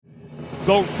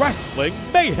The Wrestling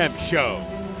Mayhem Show.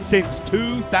 Since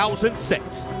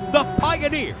 2006, the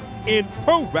pioneer in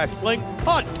pro wrestling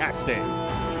podcasting.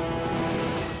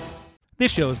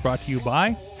 This show is brought to you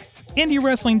by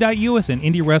IndieWrestling.us and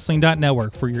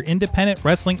IndieWrestling.network for your independent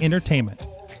wrestling entertainment.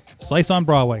 Slice on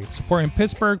Broadway, supporting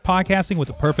Pittsburgh podcasting with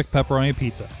the perfect pepperoni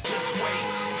pizza. Just wait,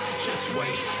 just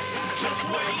wait, just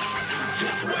wait,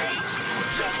 just wait,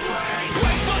 just wait.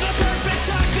 Wait for the perfect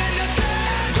time, then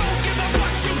attack. Don't give up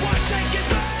what you want, take it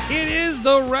back. It is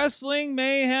the Wrestling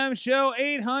Mayhem Show,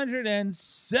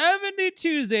 870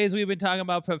 Tuesdays. We've been talking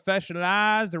about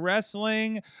professionalized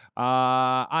wrestling.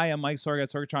 I am Mike Sorg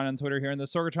at Sorgatron on Twitter here in the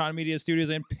Sorgatron Media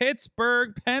Studios in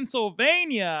Pittsburgh,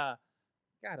 Pennsylvania.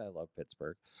 God, I love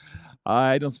Pittsburgh.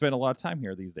 I don't spend a lot of time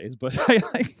here these days, but I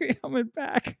like coming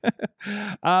back.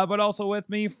 But also with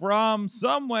me from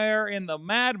somewhere in the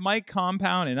Mad Mike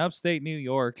compound in upstate New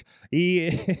York, he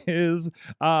is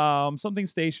something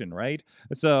station, right?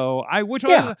 So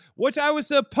which I was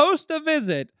supposed to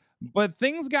visit, but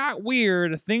things got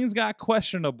weird, things got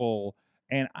questionable.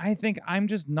 And I think I'm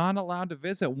just not allowed to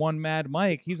visit one Mad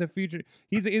Mike. He's a future.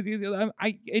 This is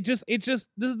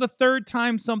the third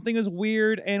time something is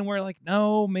weird, and we're like,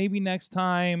 no, maybe next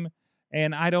time,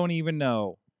 and I don't even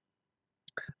know.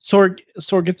 Sorg,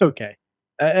 it's okay.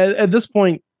 At this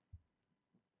point,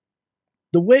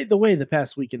 the way the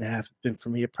past week and a half has been for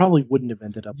me, it probably wouldn't have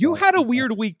ended up. You had a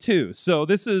weird week too, so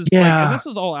this is and this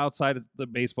is all outside of the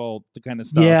baseball kind of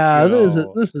stuff. Yeah,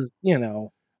 this is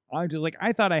I'm just like,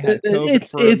 I thought I had COVID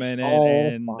for a minute,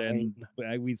 and then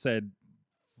we said,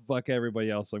 fuck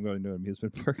everybody else. I'm going to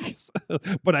amusement parks,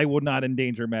 but I will not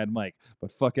endanger Mad Mike.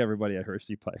 But fuck everybody at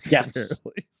Hershey Pike. Yes.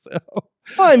 Apparently. So,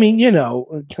 well, I mean,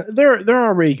 they're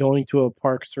already going to a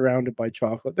park surrounded by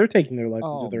chocolate. They're taking their life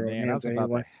into their own hands. I was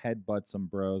about to headbutt some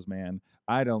bros, man.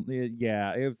 I don't.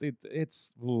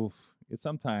 It's. Oof.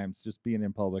 Sometimes just being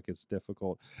in public is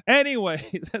difficult. Anyway,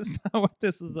 that's not what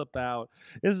this is about.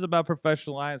 This is about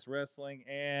professionalized wrestling,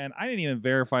 and I didn't even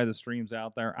verify the stream's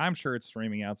out there. I'm sure it's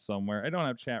streaming out somewhere. I don't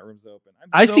have chat rooms open.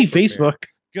 I see Facebook.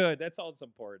 Good. That's all that's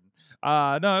important.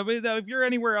 No, if you're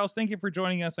anywhere else, thank you for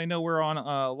joining us. I know we're on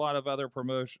a lot of other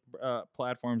promotion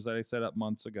platforms that I set up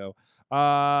months ago.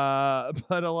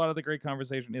 But a lot of the great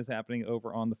conversation is happening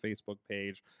over on the Facebook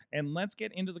page. And let's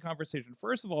get into the conversation.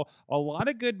 First of all, a lot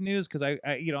of good news because I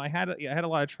had a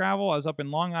lot of travel. I was up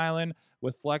in Long Island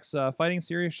with Flex Fighting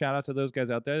Series. Shout out to those guys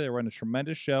out there. They run a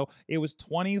tremendous show. It was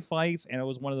 20 fights, and it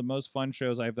was one of the most fun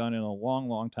shows I've done in a long,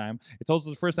 long time. It's also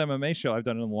the first MMA show I've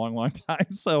done in a long, long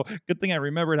time. So good thing I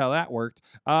remembered how that worked.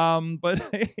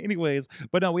 But anyways,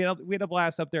 no, we had a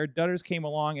blast up there. Dutters came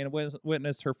along and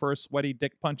witnessed her first sweaty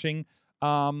dick punching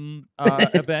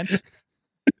event.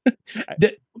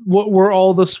 What were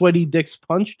all the sweaty dicks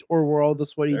punched, or were all the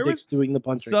sweaty dicks doing the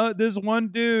punching? So this one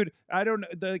dude, I don't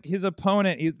know, his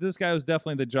opponent. This guy was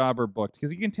definitely the jobber booked,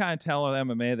 because you can kind of tell with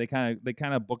MMA they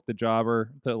kind of booked the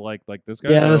jobber to like this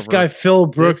guy. Yeah, this guy Phil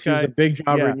Brooks is a big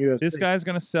jobber in UFC. This guy's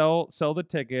gonna sell the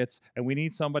tickets, and we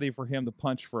need somebody for him to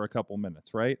punch for a couple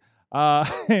minutes, right?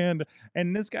 And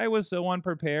this guy was so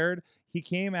unprepared. He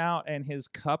came out and his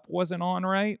cup wasn't on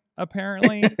right,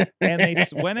 apparently, and they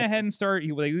went ahead and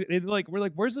started. We're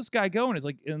like, where's this guy going? It's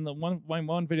like, in the one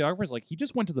videographer's like, he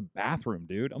just went to the bathroom,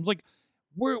 dude. I was like,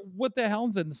 what the hell?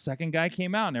 And the second guy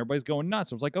came out and everybody's going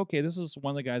nuts. I was like, okay, this is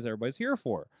one of the guys everybody's here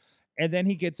for. And then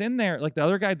he gets in there, like the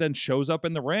other guy then shows up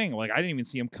in the ring. Like I didn't even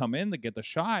see him come in to get the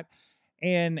shot,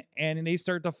 and they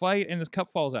start to fight, and his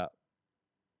cup falls out.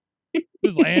 He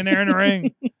was laying there in the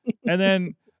ring, and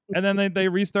then they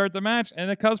restart the match, and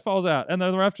the cup falls out, and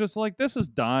the ref just like, this is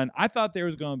done. I thought there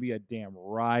was going to be a damn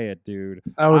riot, dude.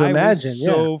 I would imagine. Was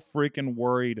so freaking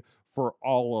worried for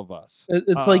all of us. Is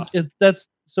that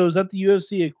the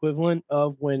UFC equivalent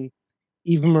of when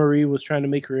Eva Marie was trying to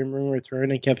make her in-ring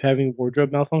return and kept having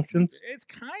wardrobe malfunctions? It's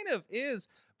kind of is,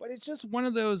 but it's just one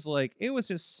of those, like, it was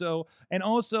just so. And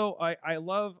also, I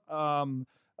love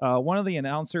one of the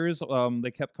announcers. They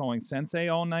kept calling Sensei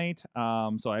all night.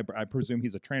 So I presume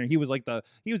he's a trainer. He was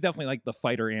definitely like the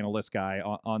fighter analyst guy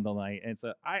on the night. And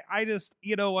so I just,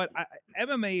 you know what,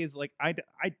 MMA is like, I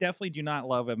definitely do not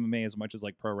love MMA as much as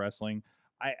like pro wrestling.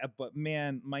 But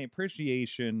man, my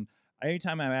appreciation,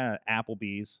 anytime I'm at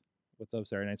Applebee's, what's up,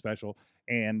 Saturday Night Special,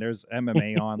 and there's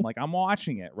MMA on, like, I'm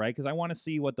watching it, right? Because I want to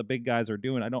see what the big guys are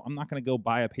doing. I'm not going to go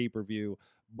buy a pay-per-view,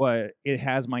 but it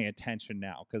has my attention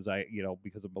now because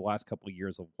because of the last couple of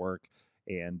years of work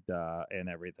and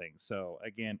everything. So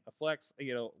again, Flex,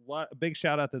 a big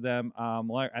shout out to them.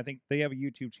 I think they have a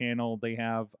YouTube channel. They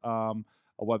have a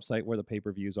website where the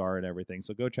pay-per-views are and everything.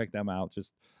 So go check them out.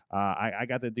 Just I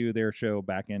got to do their show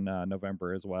back in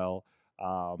November as well.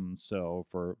 So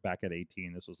for back at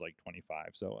 18, this was like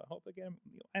 25. So I hope again,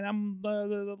 and I'm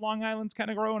the Long Island's kind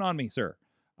of growing on me, sir.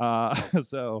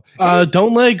 So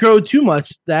don't let it grow too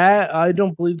much. That I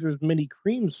don't believe there's many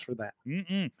creams for that.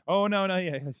 Oh no,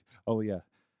 yeah. Oh yeah.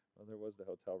 Well, there was the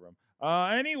hotel room.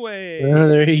 Anyway.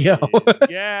 There you go.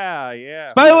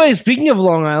 Yeah. By the way, speaking of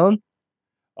Long Island.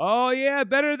 Oh yeah,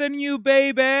 better than you,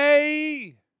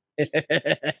 baby.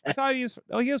 I thought he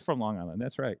was from Long Island.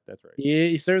 That's right. Yeah,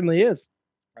 he certainly is.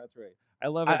 That's right. I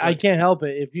love it. I can't help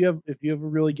it. If you have a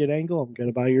really good angle, I'm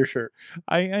gonna buy your shirt.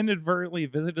 I inadvertently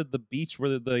visited the beach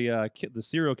where the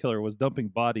serial killer was dumping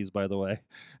bodies. By the way,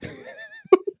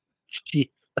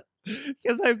 Jesus.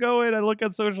 Because I go in, I look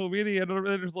at social media, and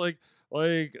they're just like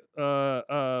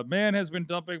man has been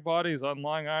dumping bodies on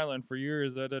Long Island for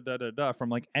years, from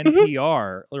like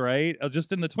NPR, right?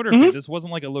 Just in the Twitter feed. This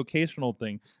wasn't like a locational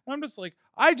thing. And I'm just like,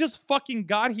 I just fucking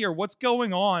got here. What's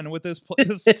going on with this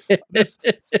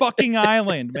fucking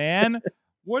island, man?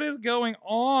 What is going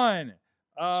on?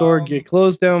 Sorg, you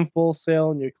closed down Full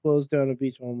Sail and you closed down a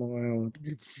beach on Long Island.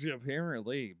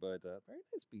 Apparently, but very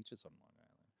nice beaches on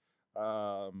Long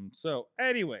Island. So,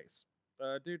 anyways.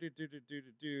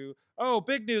 Oh,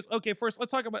 big news. Okay, first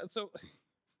let's talk about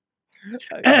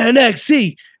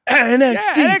NXT. Yeah,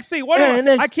 NXT. What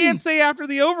NXT. I can't say after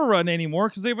the overrun anymore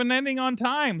because they've been ending on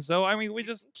time. So I mean, we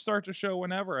just start the show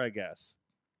whenever, I guess.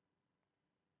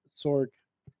 Sorg.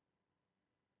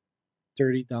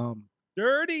 Dirty Dom,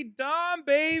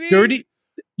 baby. Dirty.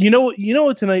 You know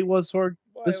what tonight was, Sorg?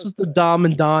 This was the Dom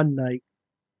and Don night.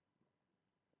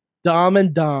 Dom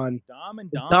and Don.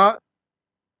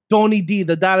 Tony D,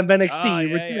 the Don of NXT.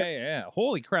 Yeah.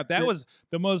 Holy crap. That was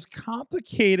the most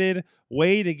complicated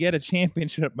way to get a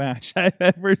championship match I've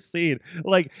ever seen.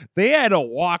 Like, they had to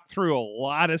walk through a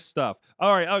lot of stuff.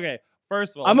 All right, okay.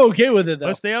 First of all, I'm okay with it, though.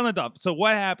 Let's stay on the dump. So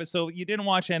what happened? So you didn't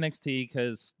watch NXT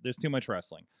because there's too much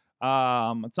wrestling.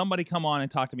 Somebody come on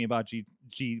and talk to me about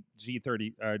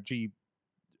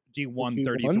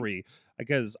G133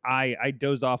 because I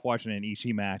dozed off watching an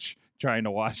Ishii match, trying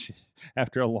to watch it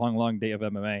after a long day of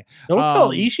MMA. Don't tell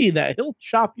Ishii that. He'll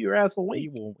chop your ass away. He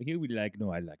will be like,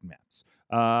 no, I like maps.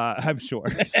 I'm sure.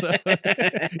 So,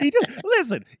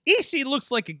 listen, Ishii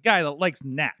looks like a guy that likes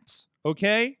naps,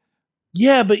 okay?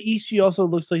 Yeah, but Ishii also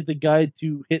looks like the guy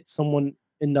to hit someone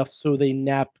enough so they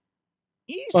nap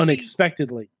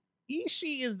unexpectedly.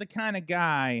 Ishii is the kind of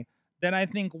guy that I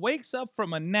think wakes up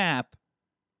from a nap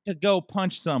to go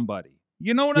punch somebody.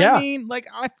 You know what I mean? Like,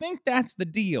 I think that's the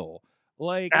deal.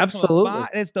 Like, absolutely,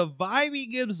 it's the vibe he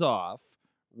gives off,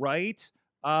 right?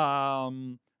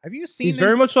 Have you seen? He's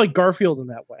very much like Garfield in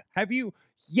that way. Have you?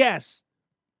 Yes.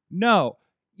 No.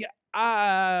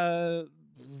 Yeah.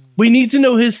 We need to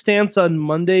know his stance on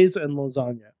Mondays and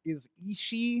lasagna. Is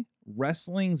Ishii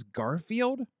wrestling's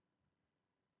Garfield?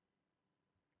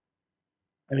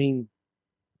 I mean,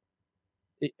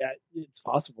 it's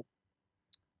possible.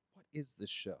 What is this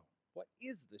show? What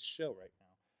is this show right now?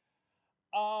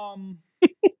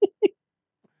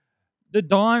 The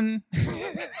Dawn.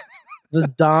 The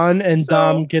Don and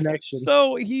Dom connection.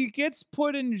 So he gets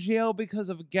put in jail because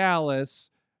of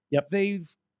Gallus. Yep. They've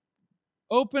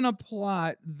opened a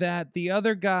plot that the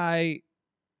other guy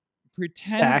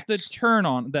pretends to turn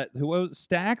on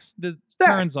Stacks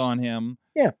turns on him.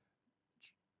 Yeah.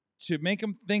 To make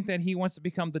him think that he wants to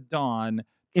become the Don,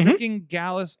 tricking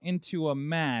Gallus into a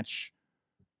match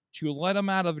to let him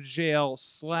out of jail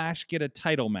 / get a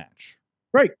title match.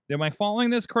 Right. Am I following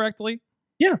this correctly?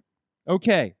 Yeah.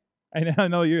 Okay. I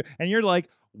know you're like,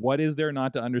 what is there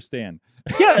not to understand?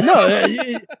 Yeah,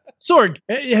 no. Sorg,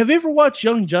 have you ever watched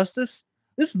Young Justice?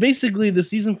 This is basically the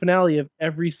season finale of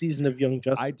every season of Young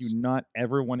Justice. I do not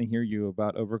ever want to hear you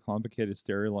about overcomplicated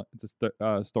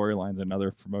storylines and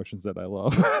other promotions that I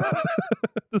love.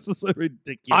 This is so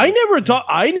ridiculous.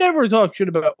 I never talk shit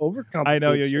about overcomplicated. I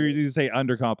know you say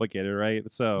undercomplicated, right?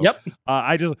 So yep.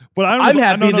 I'm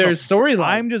happy there's storyline.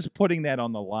 I'm just putting that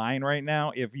on the line right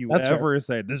now. If you ever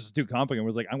say this is too complicated, I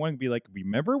was like, I want to be like,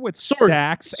 remember what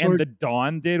Stacks and the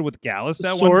Dawn did with Gallus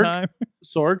that one time?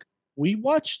 Sorg. We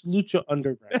watched Lucha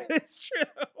Underground. It's true.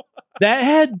 That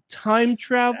had time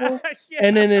travel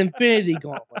and an infinity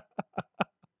gauntlet.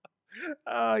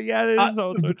 Yeah, that is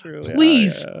also true.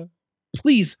 Please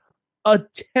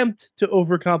attempt to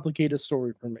overcomplicate a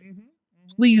story for me.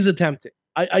 Please attempt it.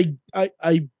 I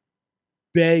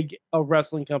beg a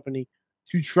wrestling company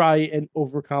to try and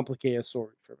overcomplicate a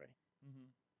story for me.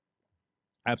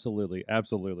 Absolutely.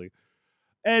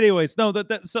 Anyways, no,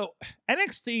 so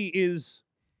NXT is.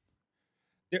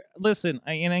 Listen,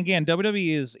 and again,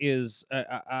 WWE is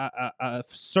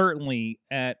certainly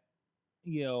at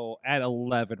at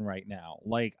 11 right now.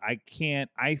 Like I can't.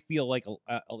 I feel like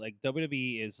like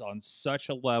WWE is on such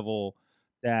a level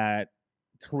that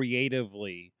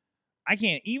creatively, I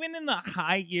can't. Even in the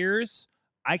high years,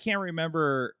 I can't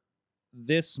remember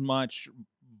this much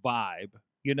vibe.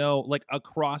 Like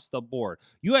across the board.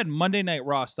 You had Monday Night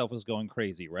Raw stuff was going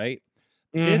crazy, right?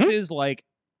 This Mhm. is like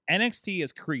NXT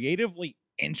is creatively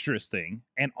interesting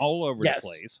and all over the Yes.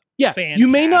 place. Yeah, you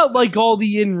may not Fantastic. like all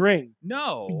the in-ring.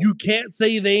 No. You can't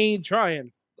say they ain't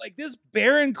trying. Like this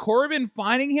Baron Corbin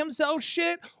finding himself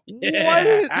shit. What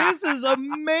is this? Is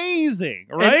amazing,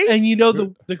 right? And you know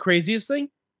the craziest thing?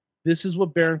 This is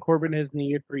what Baron Corbin has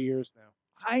needed for years now.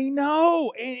 I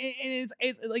know, and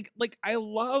it's like I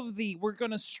love the we're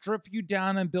gonna strip you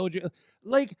down and build you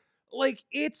like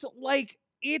it's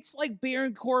like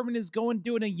Baron Corbin is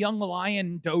doing a Young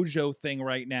Lion dojo thing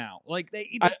right now. Like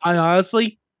I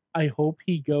honestly, I hope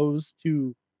he goes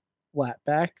to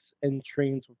flatbacks and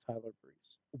trains with Tyler Breeze.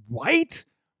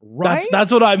 right. That's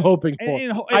what I'm hoping for.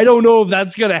 And I don't know if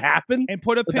that's gonna happen. And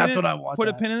put a but pin. that's what I want. Put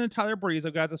a pin in the Tyler Breeze.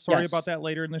 I've got the story Yes. about that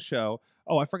later in the show.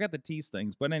 Oh, I forgot the tease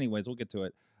things, but anyways, we'll get to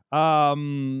it.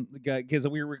 Because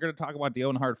we're going to talk about the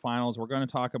Owen Hart finals. We're going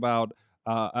to talk about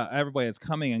everybody that's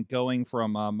coming and going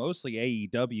from mostly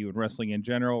AEW and wrestling in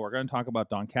general. We're going to talk about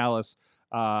Don Callis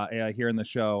here in the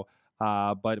show.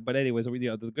 But anyways,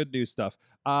 the good news stuff.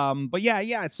 But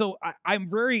yeah. So I'm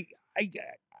very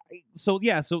so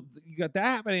you got that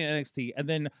happening in NXT, and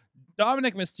then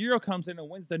Dominic Mysterio comes in and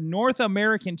wins the North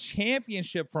American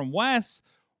Championship from Wes.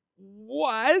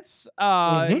 What?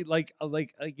 Like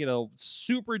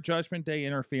super Judgment Day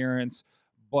interference.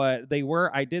 But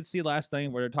I did see last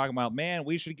night where they're talking about, man,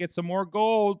 we should get some more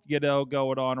gold,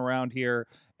 going on around here.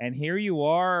 And here you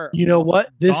are. You know what?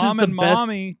 Dom and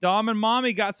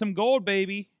Mommy got some gold,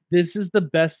 baby. This is the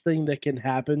best thing that can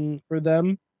happen for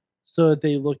them, so that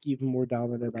they look even more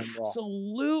dominant on Raw.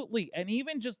 Absolutely. And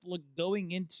even just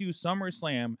going into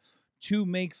SummerSlam to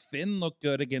make Finn look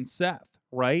good against Seth,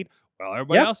 right? Well,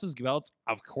 everybody else's belts,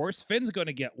 of course, Finn's going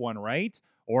to get one, right?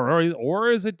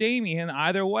 Or is it Damian?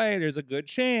 Either way, there's a good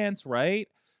chance, right?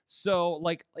 So,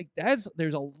 like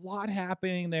there's a lot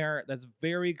happening there. That's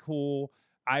very cool.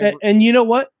 And you know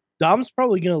what? Dom's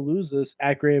probably going to lose this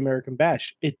at Great American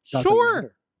Bash. It doesn't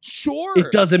matter. Sure.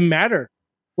 It doesn't matter.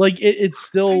 Like it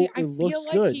still I looks feel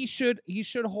like good. he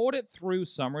should hold it through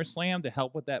SummerSlam to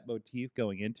help with that motif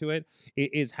going into it.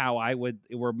 It is how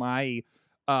where my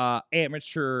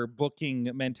amateur booking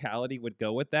mentality would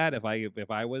go with that if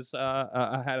I was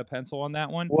had a pencil on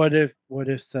that one. What if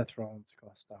Seth Rollins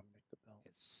cost Dominic the belt?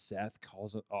 Seth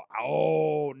calls it.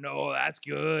 Oh no, that's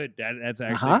good. That's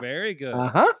actually very good.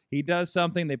 He does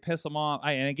something, they piss him off.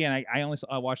 I only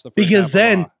watched the first because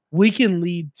then Raw. We can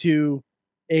lead to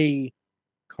a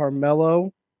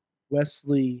Carmelo,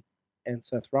 Wesley, and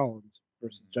Seth Rollins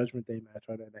versus Judgment Day match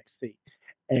on NXT,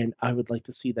 and I would like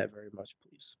to see that very much,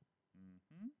 please.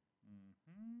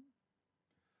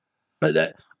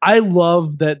 But I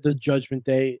love that the Judgment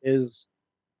Day is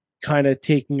kind of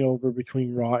taking over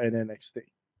between Raw and NXT.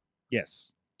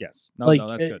 Yes. No,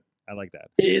 that's good. I like that.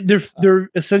 They're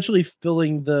essentially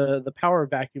filling the power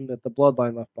vacuum that the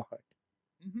Bloodline left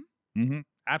behind.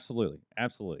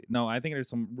 Absolutely. No, I think there's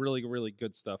some really, really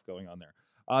good stuff going on there.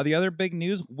 The other big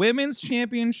news: women's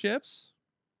championships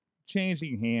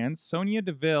changing hands. Sonya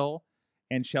Deville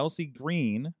and Chelsea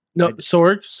Green. No,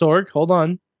 Sorg, hold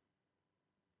on.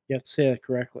 You have to say that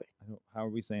correctly. How are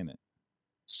we saying it?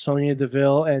 Sonya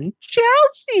Deville and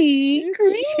Chelsea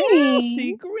Green.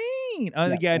 Chelsea Green.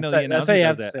 I know the announcer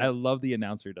does that. I love the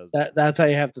announcer does that. That's how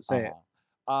you have to say it.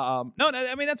 No,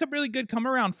 I mean that's a really good come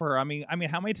around for her. I mean,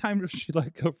 how many times was she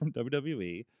let go from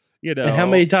WWE? And how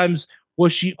many times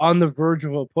was she on the verge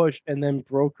of a push and then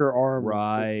broke her arm?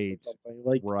 Right.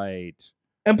 Right.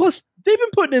 And plus, they've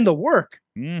been putting in the work.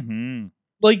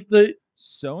 Like the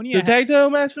tag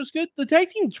team match was good. The tag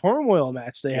team turmoil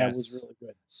match they had was really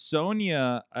good.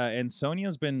 Sonya and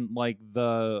Sonya's been like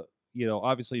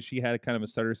obviously she had kind of a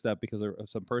stutter step because of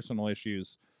some personal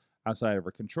issues outside of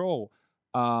her control.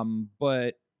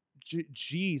 But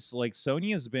geez, like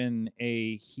Sonya's been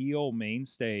a heel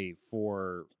mainstay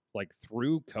for like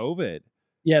through COVID.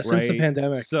 Yeah, since the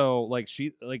pandemic. So like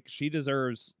she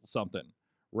deserves something,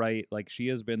 right? Like she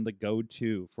has been the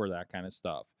go-to for that kind of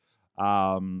stuff.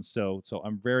 So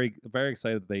I'm very, very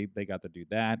excited that they got to do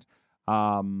that.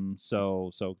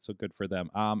 So good for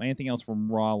them. Anything else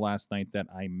from Raw last night that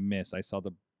I missed? I saw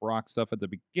the Brock stuff at the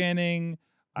beginning.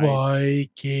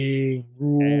 Viking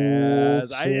rules.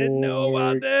 Yes, I didn't know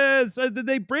about this. Did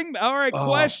they bring? All right, Oh,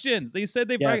 questions. They said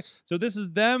they bring. yes. So this is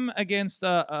them against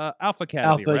Alpha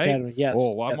Academy, Alpha right? Academy, yes.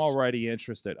 Oh, well, I'm yes. already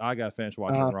interested. I gotta finish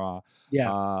watching Raw.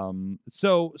 Yeah.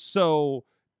 So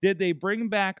did they bring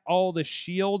back all the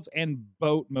shields and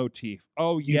boat motif?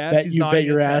 Oh You yes, bet- he's you nodding bet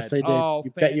your his ass head. they did. Oh,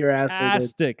 You bet your ass they did.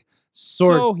 fantastic!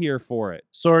 Sword. So here for it.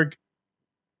 Sorg.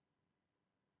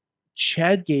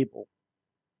 Chad Gable.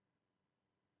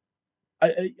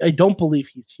 I don't believe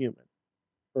he's human,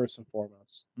 first and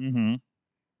foremost. Mm-hmm.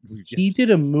 He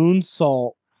did a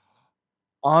moonsault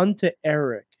onto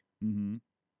Eric Mm-hmm.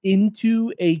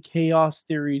 into a Chaos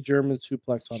Theory German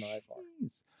suplex on Ivar.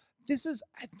 Jeez.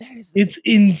 That is It's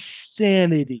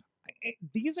insanity.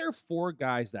 these are 4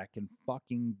 guys that can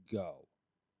fucking go.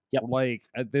 Yep. Like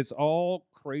it's all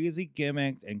crazy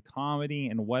gimmicked and comedy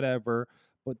and whatever,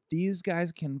 but these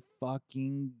guys can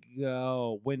fucking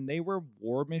go. When they were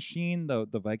War Machine, the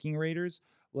Viking Raiders,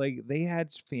 like they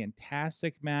had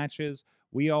fantastic matches.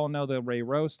 We all know the Ray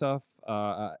Rowe stuff.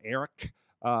 Eric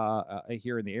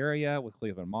here in the area with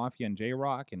Cleveland Mafia and J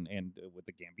Rock and with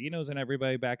the Gambinos and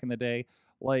everybody back in the day.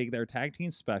 Like they're tag team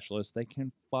specialists. They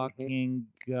can fucking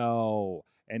go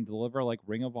and deliver like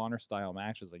Ring of Honor style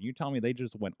matches. And you tell me they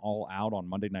just went all out on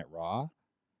Monday Night Raw?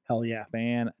 Hell yeah.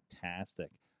 Fantastic.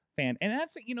 And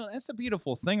that's that's the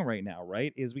beautiful thing right now,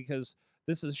 right? Is because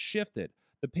this has shifted.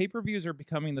 The pay-per-views are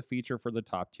becoming the feature for the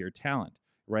top tier talent,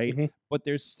 right? Mhm. But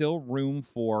there's still room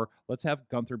for let's have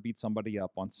Gunther beat somebody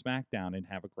up on SmackDown and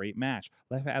have a great match.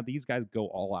 Let's have these guys go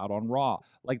all out on Raw.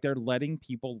 Like they're letting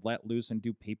people let loose and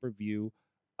do pay-per-view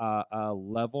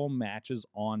level matches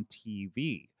on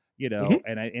TV.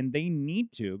 And they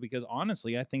need to, because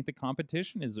honestly, I think the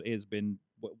competition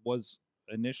was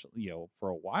initially, for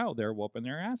a while they're whooping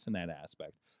their ass in that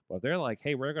aspect. But they're like,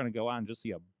 hey, we're going to go out and just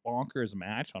see a bonkers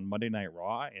match on Monday Night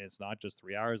Raw, and it's not just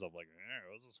 3 hours of like,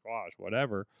 it was a squash,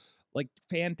 whatever. Like,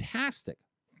 fantastic.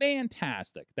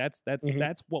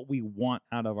 That's what we want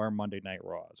out of our Monday Night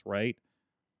Raws, right?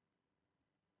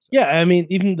 Yeah, I mean,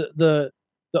 even the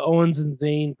Owens and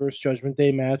Zayn versus Judgment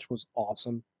Day match was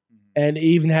awesome. And it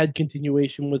even had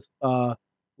continuation with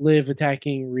Liv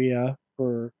attacking Rhea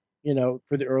for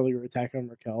the earlier attack on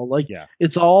Raquel. Like, Yeah.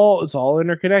 it's all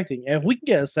interconnecting. And if we can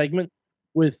get a segment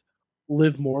with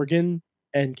Liv Morgan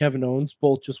and Kevin Owens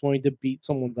both just wanting to beat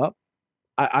someone up,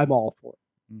 I'm all for it.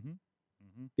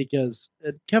 Because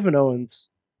Kevin Owens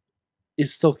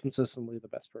is still consistently the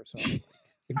best person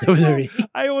in WWE.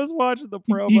 I was watching the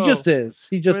promo. He just is.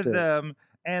 He just with is. them,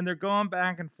 and they're going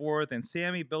back and forth, and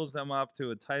Sammy builds them up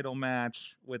to a title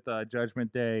match with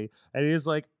Judgment Day, and he's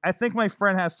like, I think my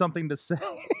friend has something to say.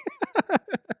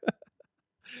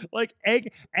 Like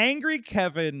angry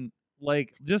Kevin,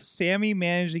 like just Sammy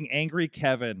managing angry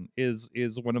Kevin is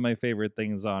one of my favorite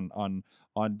things on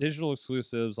digital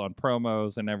exclusives, on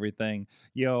promos and everything.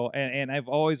 And I've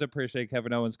always appreciated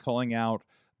Kevin Owens calling out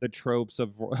the tropes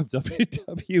of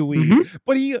WWE,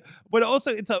 but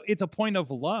also it's a point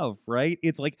of love, right?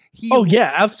 It's like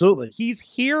yeah, absolutely. He's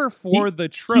here for the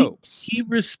tropes. He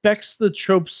respects the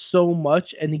tropes so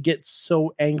much, and he gets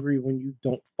so angry when you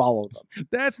don't follow them.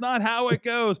 That's not how it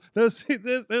goes. I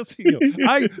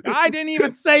didn't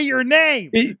even say your name.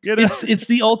 It's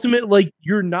the ultimate, like,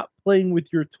 you're not playing with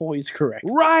your toys correct.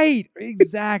 Right.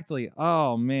 Exactly.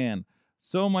 Oh man.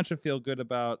 So much to feel good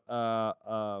about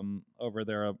over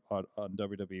there on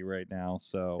WWE right now.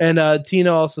 So, and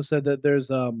Tina also said that there's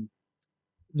the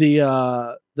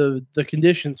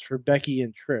conditions for Becky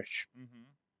and Trish.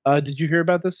 Did you hear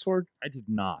about this, Sword? I did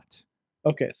not.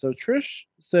 Okay, so Trish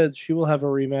said she will have a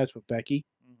rematch with Becky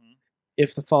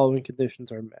if the following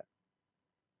conditions are met.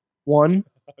 1,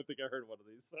 I think I heard one of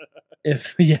these.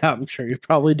 I'm sure you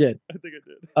probably did. I think I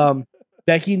did.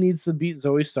 Becky needs to beat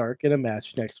Zoe Stark in a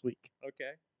match next week.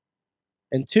 Okay.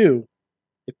 And 2,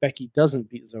 if Becky doesn't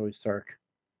beat Zoe Stark,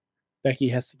 Becky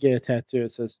has to get a tattoo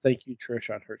that says "Thank you, Trish"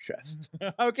 on her chest.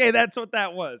 Okay, that's what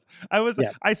that was.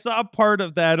 I saw part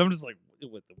of that. I'm just like,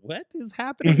 what is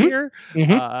happening here?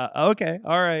 Okay,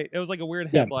 all right. It was like a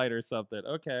weird headlight or something.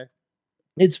 Okay.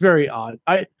 It's very odd.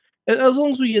 As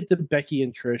long as we get to Becky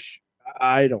and Trish,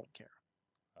 I don't care.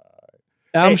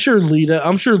 I'm sure Lita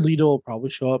will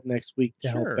probably show up next week to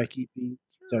help Becky beat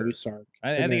Zoe Stark.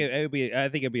 I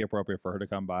think it'd be appropriate for her to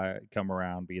come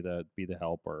around, be the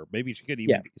help, or maybe she could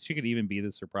even be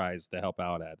the surprise to help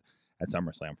out at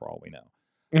SummerSlam for all we know.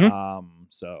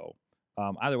 So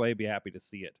either way, I'd be happy to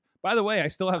see it. By the way, I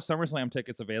still have SummerSlam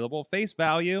tickets available. Face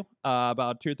value,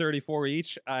 about $234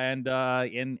 each, and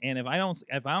if I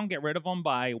don't get rid of them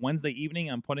by Wednesday evening,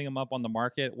 I'm putting them up on the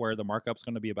market where the markup's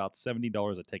going to be about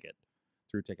 $70 a ticket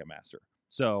through Ticketmaster.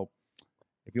 So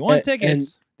If you want And-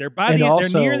 tickets, they're and near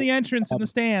also, the entrance in the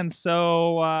stands.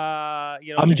 So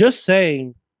I'm just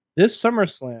saying, this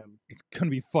SummerSlam, it's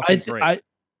gonna be fucking great.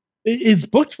 It's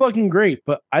booked fucking great,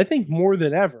 but I think more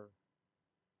than ever,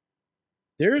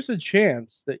 there's a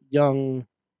chance that young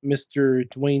Mr.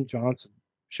 Dwayne Johnson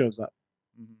shows up.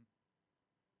 Mhm.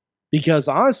 Because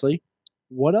honestly,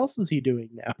 what else is he doing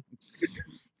now?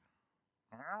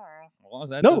 As long as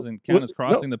that No, doesn't count as no.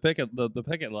 crossing the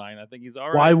picket line, I think he's all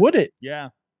right. Why would it? Yeah,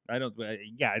 I don't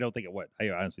think it would. I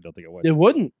honestly don't think it would. It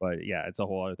wouldn't. But yeah, it's a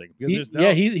whole other thing. Because He's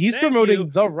thank promoting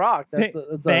you. The Rock. That's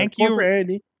Thank you. corporate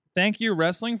entity. Thank you,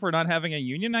 wrestling, for not having a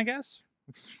union, I guess.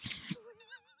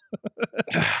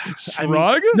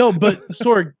 Shrug? No, but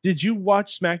Sorg, did you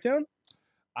watch SmackDown?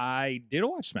 I did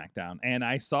watch SmackDown, and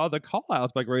I saw the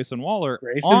call-outs by Grayson Waller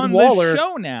Grayson the Waller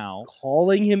show now.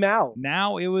 calling him out.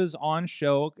 Now it was on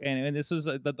show, and this was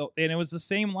and it was the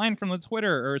same line from the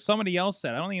Twitter, or somebody else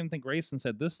said. I don't even think Grayson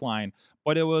said this line,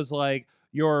 but it was like,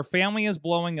 your family is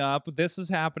blowing up, this is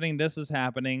happening,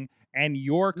 and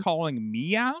you're calling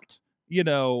me out? You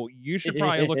know, you should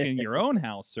probably look in your own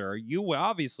house, sir. You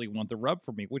obviously want the rub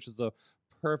from me, which is a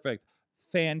perfect,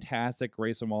 fantastic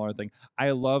Grayson Waller thing.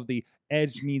 I love the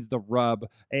Edge needs the rub,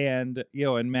 and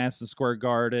in Madison Square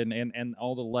Garden, and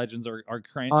all the legends are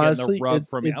getting the rub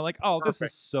from me. I'm like, oh, perfect. This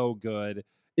is so good.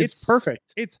 It's perfect.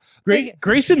 It's great.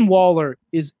 Grayson Waller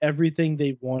is everything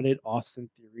they wanted Austin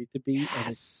Theory to be, and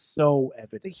it's so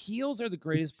evident. The heels are the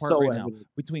greatest It's part so right evident. now.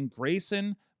 Between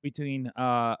Grayson, between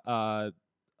LA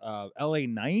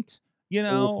Knight,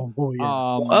 Yeah. Um,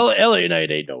 LA Knight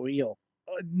ain't no heel.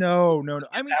 no.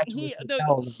 I mean,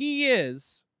 Absolutely. he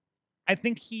is. I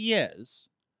think he is.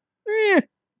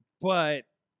 But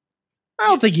I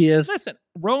don't think he is. listen,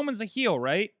 Roman's a heel,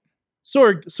 right?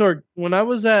 Sorg, when I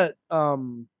was at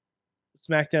SmackDown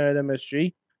at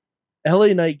MSG, LA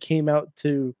Knight came out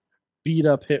to beat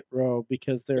up Hit Row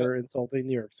because they're insulting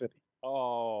New York City.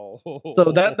 Oh,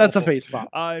 So that's a face pop.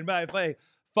 In my play,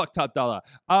 fuck Top Dollar.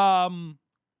 But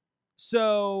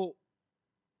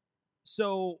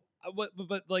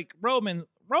like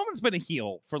Roman's been a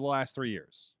heel for the last 3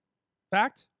 years.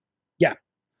 Fact? Yeah.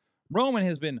 Roman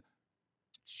has been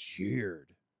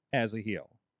cheered as a heel.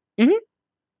 Mhm.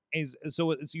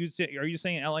 Are you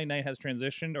saying LA Knight has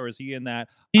transitioned, or is he in that?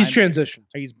 He's transitioned.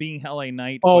 He's being LA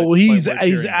Knight. Oh, but he's we're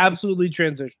cheering him? absolutely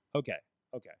transitioned. Okay.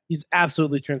 He's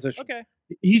absolutely transitioned. Okay.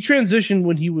 He transitioned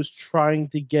when he was trying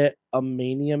to get a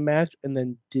Mania match and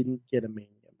then didn't get a Mania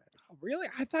match. Really?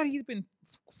 I thought he'd been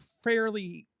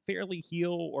fairly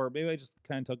heel, or maybe I just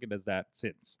kind of took it as that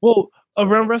since. Well,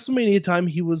 around WrestleMania time,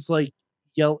 he was like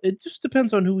It just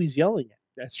depends on who he's yelling at.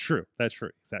 That's true.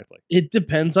 Exactly. It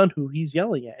depends on who he's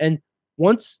yelling at, and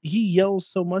once he yells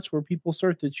so much where people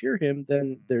start to cheer him,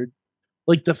 then they're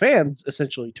like the fans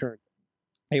essentially turn.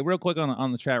 Hey, real quick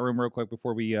on the chat room, real quick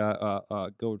before we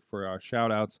go for our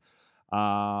shout outs.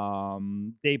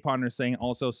 Dave Ponder saying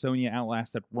also Sonya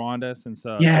outlasted Ronda since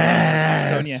Yes!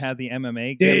 Sonya had the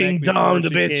MMA Ding gimmick dong, before the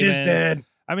she bitch came is in. dead.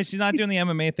 I mean, she's not doing the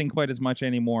MMA thing quite as much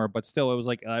anymore, but still, it was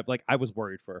like I was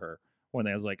worried for her when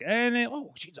they was like,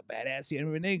 she's a badass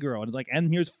MMA girl, and it's like, and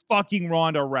here's fucking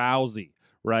Ronda Rousey,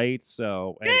 right?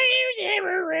 So, anyway.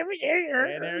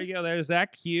 And there you go. There's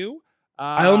that cue.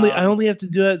 I only have to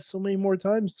do that so many more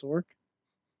times, Sork.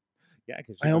 Yeah,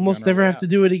 because I almost never have to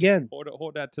do it again.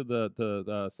 Hold that to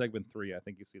the segment 3. I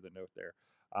think you see the note there.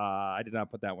 I did not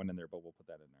put that one in there, but we'll put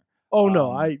that in there. Oh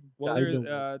no,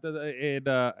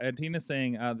 and Tina's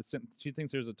saying that she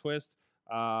thinks there's a twist.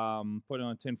 Putting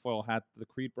on a tinfoil hat, the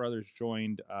Creed brothers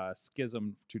joined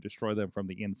Schism to destroy them from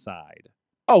the inside.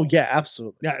 Oh yeah,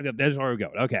 absolutely. Yeah, that's where we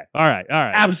go. Okay, all right.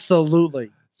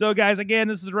 Absolutely. So, guys, again,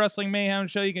 this is the Wrestling Mayhem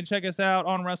Show. You can check us out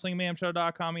on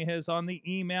WrestlingMayhemShow.com. You hit us on the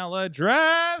email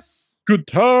address. Good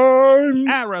time.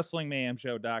 At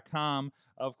WrestlingMayhemShow.com.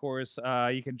 Of course,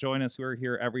 you can join us. We're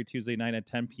here every Tuesday night at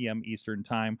 10 p.m. Eastern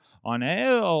Time on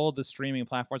all the streaming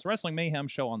platforms. Wrestling Mayhem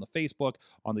Show on the Facebook,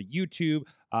 on the YouTube,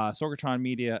 Sorgatron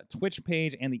Media Twitch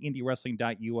page, and the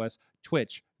IndieWrestling.us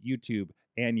Twitch, YouTube.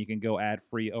 And you can go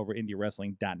ad-free over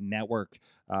IndieWrestling.network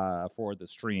for the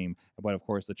stream. But, of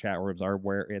course, the chat rooms are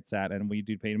where it's at. And we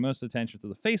do pay most attention to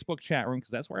the Facebook chat room because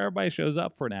that's where everybody shows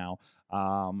up for now.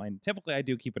 And typically I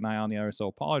do keep an eye on the others, so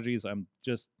apologies. I'm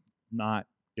just not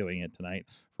doing it tonight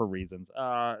for reasons.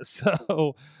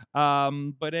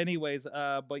 But anyways,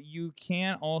 but you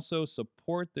can also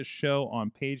support the show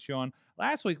on Patreon.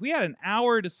 Last week, we had an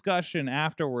hour discussion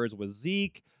afterwards with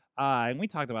Zeke. And we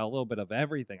talked about a little bit of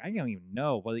everything. I don't even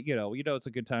know, but it's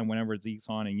a good time whenever Zeke's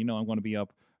on, and I'm going to be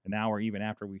up an hour even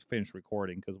after we finish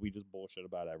recording because we just bullshit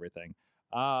about everything.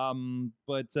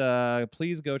 But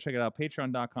please go check it out.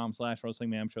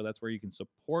 Patreon.com/WrestlingMayhem Show. That's where you can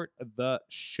support the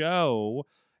show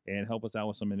and help us out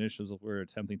with some initiatives that we're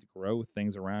attempting to grow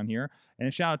things around here. And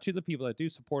a shout out to the people that do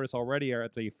support us already are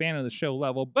at the fan of the show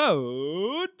level.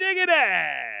 Bo Diggity!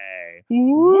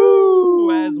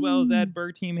 Woo! As well as Ed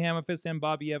Berg, Team Hammerfist, and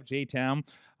Bobby F. J-Town.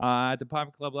 At the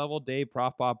Pop Club level, Dave,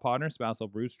 Prof. Bob Podner, spouse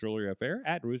of Bruce Jewelry Affair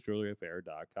at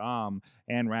BruceJewelryAffair.com.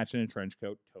 And Ratchet and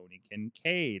Trenchcoat, Tony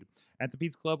Kincaid. At the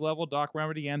Pizza Club level, Doc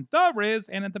Remedy and The Riz.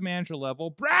 And at the manager level,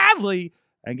 Bradley.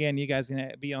 Again, you guys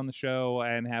can be on the show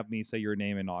and have me say your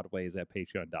name in odd ways at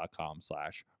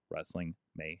patreon.com/Wrestling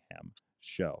Mayhem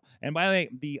Show. And by the way,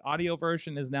 the audio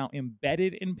version is now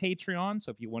embedded in Patreon. So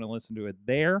if you want to listen to it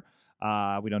there,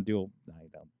 we don't do, we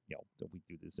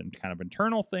do this in kind of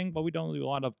internal thing, but we don't do a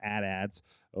lot of ads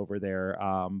over there.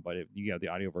 But if you have the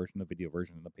audio version, the video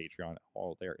version, and the Patreon,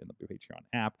 all there in the Patreon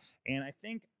app. And I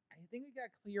think we got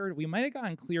cleared. We might have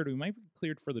gotten cleared. We might be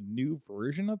cleared for the new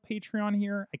version of Patreon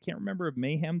here. I can't remember if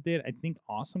Mayhem did. I think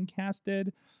AwesomeCast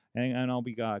did. And I'll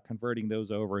be converting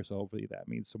those over. So hopefully that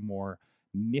means some more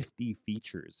nifty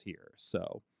features here.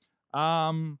 So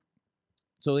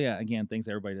yeah, again, thanks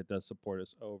everybody that does support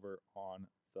us over on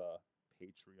the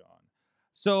Patreon.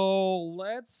 So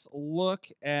let's look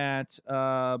at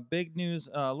big news.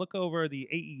 Look over the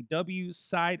AEW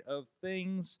side of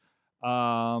things.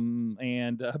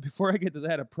 And before I get to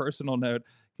that, a personal note,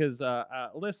 because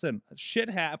listen, shit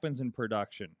happens in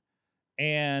production,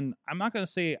 and I'm not going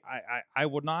to say I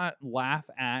would not laugh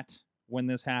at when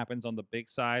this happens on the big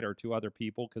side or to other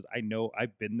people, because I know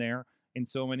I've been there in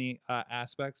so many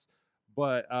aspects,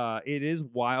 but it is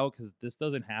wild because this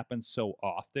doesn't happen so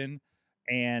often.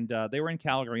 And they were in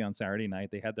Calgary on Saturday night.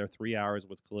 They had their 3 hours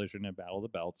with Collision and Battle of the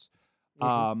Belts.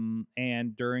 And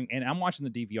I'm watching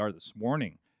the DVR this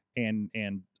morning. And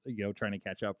trying to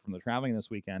catch up from the traveling this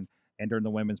weekend. And during the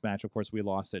women's match, of course, we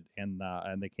lost it, and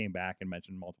they came back and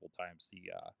mentioned multiple times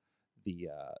the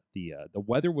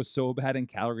weather was so bad in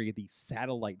Calgary, the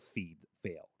satellite feed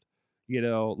failed.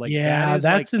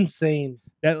 That's insane.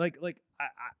 That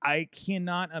I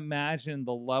cannot imagine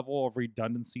the level of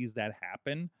redundancies that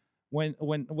happen when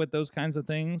with those kinds of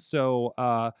things. So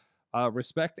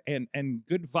respect and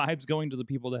good vibes going to the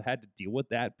people that had to deal with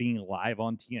that being live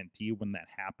on TNT when that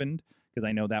happened, because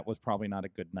I know that was probably not a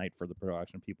good night for the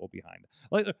production people behind.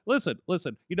 Listen. We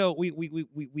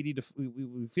need to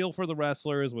we feel for the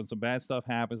wrestlers when some bad stuff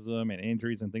happens to them and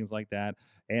injuries and things like that.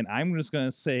 And I'm just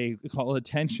gonna say, call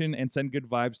attention and send good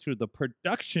vibes to the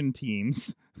production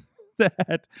teams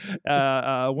that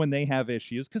when they have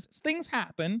issues, because things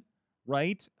happen.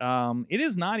 Right. It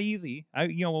is not easy. What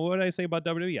did I say about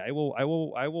WWE? I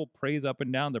will praise up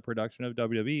and down the production of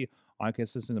WWE on a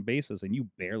consistent basis, and you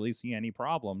barely see any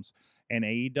problems. And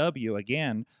AEW,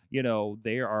 again,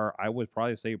 they are, I would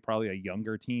probably say, a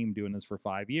younger team doing this for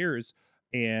 5 years,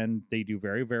 and they do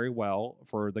very, very well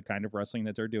for the kind of wrestling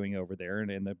that they're doing over there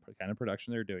and the kind of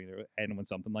production they're doing. And when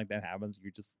something like that happens,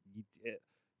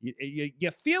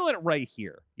 you feel it right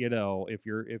here, if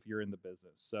you're in the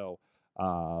business. So.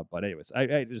 But anyways,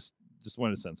 I just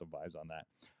wanted to send some vibes on that.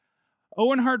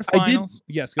 Owen Hart finals.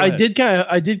 Yes, go ahead. I did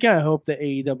kind of hope that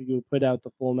AEW would put out the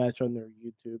full match on their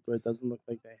YouTube, but it doesn't look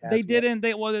like they have. They didn't.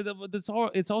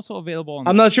 It's also available on.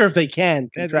 I'm not sure if they can.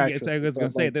 I was going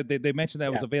to say that they mentioned that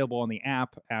it was available on the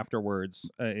app afterwards.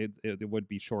 It would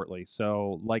be shortly.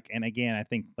 So and again, I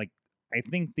think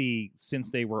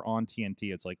since they were on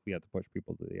TNT, it's like we have to push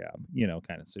people to the app,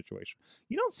 kind of situation.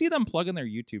 You don't see them plugging their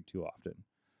YouTube too often.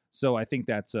 So I think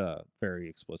that's a very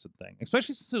explicit thing,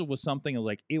 especially since it was something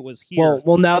like it was here.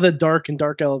 Well, now that Dark and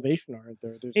Dark Elevation aren't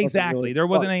there, exactly. Really there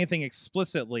wasn't anything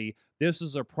explicitly. This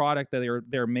is a product that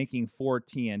they're making for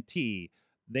TNT.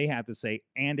 They have to say,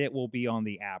 and it will be on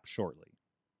the app shortly,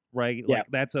 right? Yeah.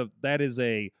 That is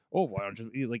a why don't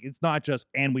you it's not just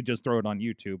and we just throw it on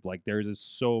YouTube. Like there is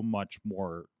so much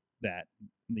more that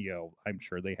I'm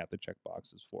sure they have to check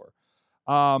boxes for.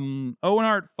 Owen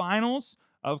Hart finals.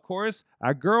 Of course,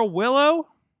 our girl Willow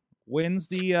wins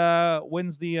the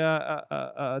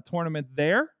tournament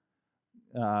there.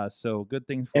 So good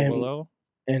things for Willow.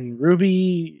 And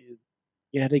Ruby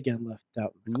yet again left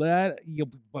out.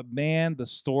 But man, the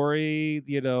story,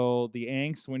 the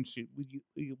angst when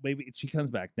maybe she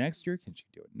comes back next year. Can she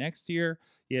do it next year?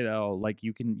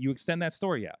 You extend that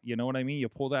story out. You know what I mean? You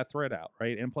pull that thread out,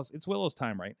 right? And plus, it's Willow's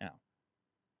time right now.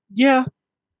 Yeah.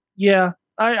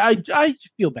 I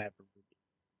feel bad for Ruby.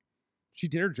 She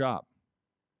did her job.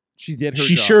 She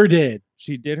sure did.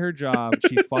 She did her job.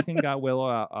 She fucking got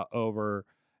Willow over,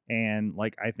 and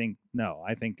I think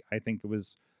it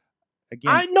was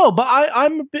again. I know, but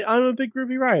I'm a big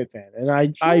Ruby Riott fan, and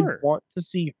I want to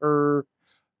see her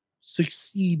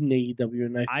succeed in AEW,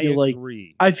 and I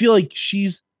agree. I feel like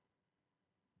she's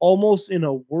almost in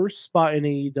a worse spot in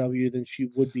AEW than she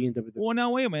would be in WWE. Well, now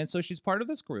wait a minute. So she's part of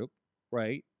this group,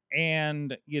 right?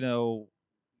 And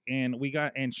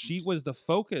and she was the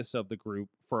focus of the group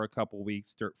for a couple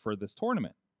weeks for this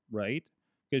tournament, right?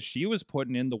 Because she was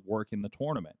putting in the work in the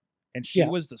tournament, and she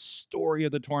was the story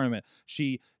of the tournament.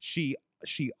 She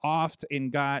offed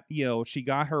and got she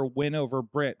got her win over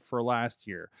Britt for last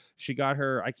year. She got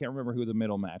her, I can't remember who the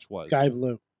middle match was. Sky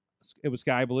Blue. It was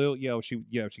Sky Blue. She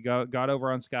got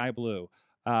over on Sky Blue.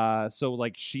 So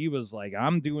like she was like,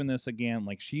 I'm doing this again.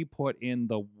 Like she put in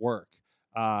the work.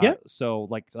 So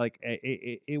like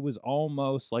it was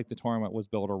almost like the tournament was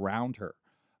built around her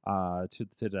to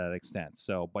that extent.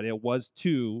 So but it was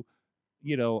to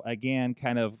again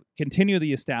kind of continue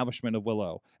the establishment of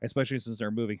Willow, especially since they're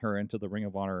moving her into the Ring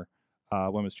of Honor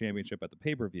Women's Championship at the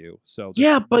pay-per-view. So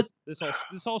this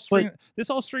all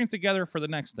strings together for the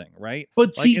next thing, right?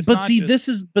 But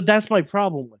that's my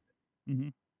problem with it. Mm-hmm.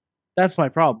 That's my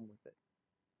problem with it.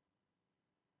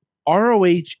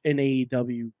 ROH and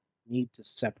AEW need to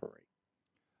separate.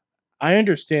 I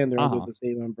understand they're under the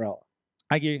same umbrella.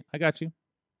 I got you.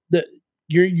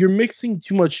 You're mixing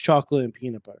too much chocolate and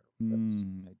peanut butter. I do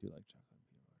like chocolate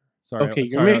and peanut butter. Sorry. Okay,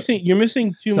 you're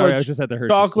missing too sorry, much I was just at the Hershey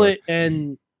chocolate store.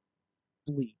 and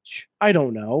bleach. I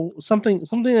don't know. Something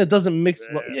that doesn't mix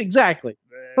exactly.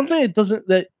 Something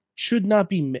that should not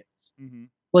be mixed. Mm-hmm.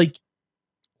 Like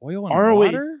oil and ROH,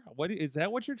 water? What is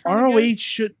that what you're trying to ROH get?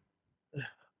 should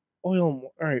oil and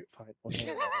all right, fine.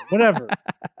 Whatever.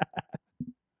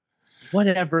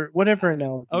 Whatever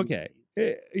analogy. Okay.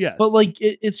 Yes. But like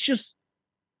it's just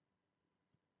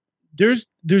there's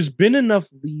been enough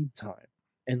lead time,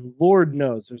 and Lord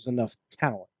knows there's enough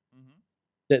talent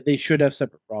that they should have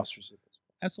separate rosters at this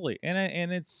point. Absolutely,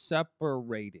 and it's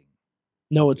separating.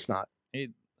 No, it's not.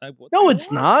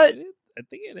 It's not. I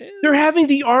think it is. They're having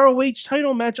the ROH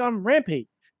title match on Rampage.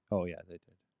 Oh yeah, they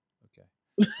did.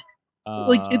 Okay.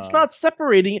 Like it's not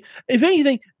separating. If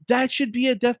anything, that should be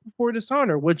a Death Before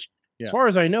Dishonor, which, as far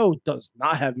as I know, does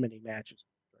not have many matches.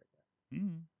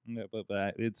 Yeah, but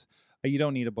it's you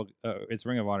don't need a book. It's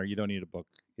Ring of Honor. You don't need a book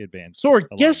advance. Sorg,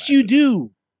 yes, you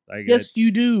do. Yes,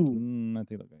 you do. I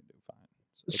think they're going to do fine.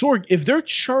 Sorg, if they're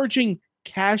charging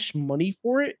cash money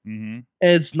for it, and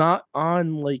it's not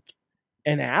on like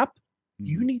an app,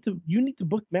 you need to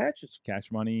book matches.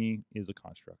 Cash money is a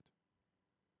construct.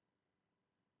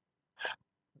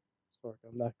 Sorg,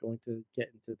 I'm not going to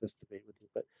get into this debate with you,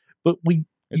 but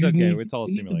it's okay. It's all a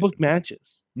simulation. Book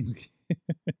matches.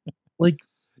 Like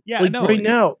right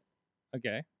now.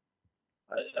 Okay.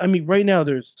 I mean, right now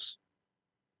there's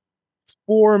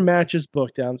 4 matches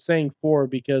booked. I'm saying 4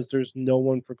 because there's no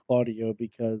one for Claudio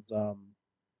because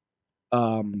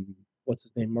what's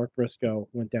his name? Mark Briscoe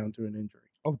went down to an injury.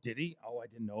 Oh, did he? Oh, I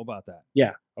didn't know about that.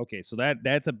 Yeah. Okay, so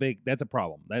that's a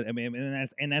problem. That's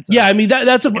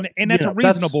a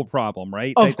reasonable problem,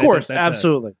 right? Of course,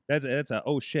 absolutely. That's a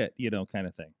oh shit, kind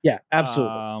of thing. Yeah,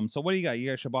 absolutely. So what do you got? You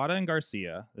got Shibata and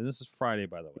Garcia. This is Friday,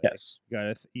 by the way. Yes.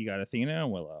 You got Athena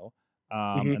and Willow.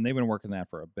 And they've been working that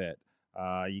for a bit.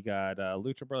 You got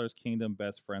Lucha Brothers Kingdom,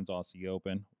 Best Friends, Aussie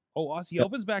Open. Oh, Aussie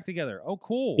Open's back together. Oh,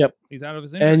 cool. Yep. He's out of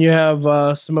his injury. And you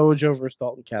have Samoa Joe versus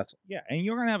Dalton Castle. Yeah, and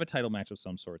you're gonna have a title match of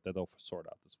some sort that they'll sort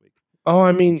out this week. Oh,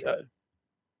 I mean,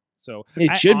 so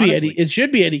it should be Eddie. It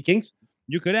should be Eddie Kingston.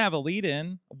 You could have a lead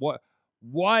in.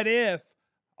 What if?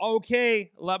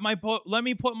 Okay, let me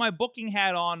put my booking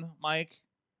hat on, Mike.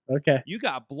 Okay. You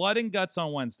got Blood and Guts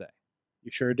on Wednesday.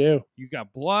 You sure do. You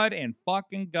got Blood and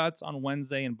fucking Guts on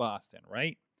Wednesday in Boston,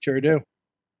 right? Sure do.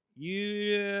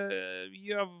 You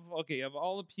have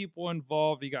all the people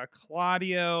involved. You got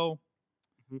Claudio.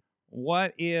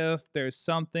 What if there's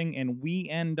something and we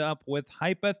end up with,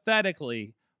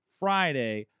 hypothetically,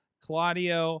 Friday,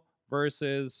 Claudio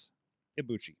versus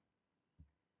Ibushi?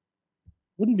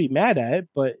 Wouldn't be mad at it,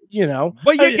 but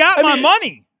But you got my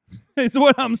money. Is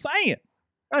what I'm saying.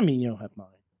 I mean, you don't have mine,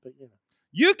 but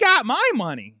you got my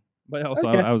money. But also,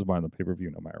 okay. I was buying the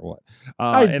pay-per-view no matter what.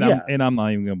 I'm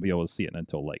not even gonna be able to see it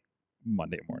until like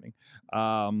Monday morning.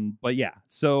 But yeah,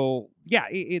 so yeah,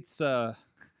 it's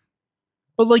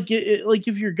But like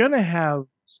if you're gonna have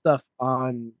stuff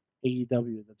on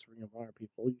AEW that's Ring of Honor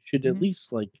people, you should at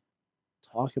least like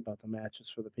talk about the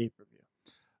matches for the pay-per-view.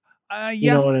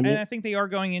 You know what I mean? And I think they are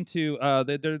going into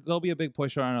there'll be a big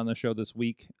push on the show this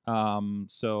week.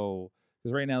 So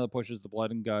because right now the push is the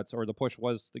Blood and Guts, or the push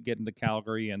was to get into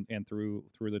Calgary and through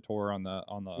the tour on the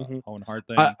Owen Hart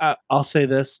thing. I'll say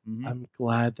this: I'm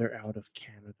glad they're out of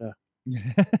Canada.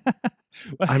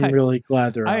 I'm really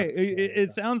glad they're out.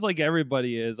 It sounds like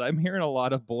everybody is. I'm hearing a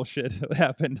lot of bullshit that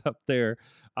happened up there.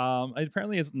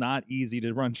 Apparently it's not easy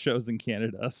to run shows in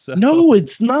Canada. So No,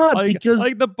 it's not, because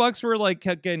like the Bucks were like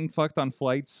kept getting fucked on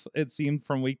flights. It seemed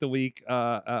from week to week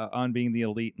on being the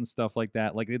elite and stuff like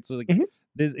that. Like it's like Mhm.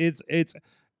 it's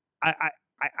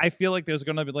I feel like there's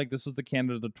gonna be like this is the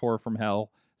Canada tour from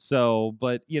hell. So,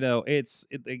 but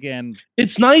again.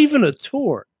 it's not even a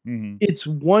tour. Mhm. It's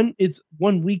 1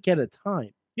 week at a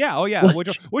time. Yeah. Oh yeah. Like-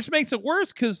 Which makes it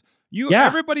worse because Yeah,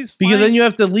 everybody's Because then flying, you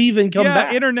have to leave and come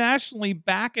back. internationally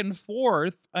back and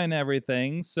forth and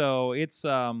everything. So it's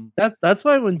That's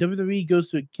why when WWE goes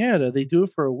to Canada, they do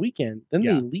it for a weekend, then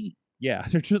Yeah. they leave. yeah,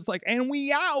 they're just like, and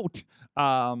we out.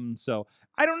 So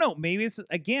I don't know. Maybe it's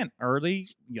again early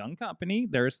young company.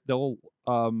 They're still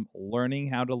learning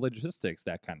how to logistics,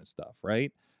 that kind of stuff,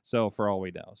 right? So for all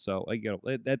we know, so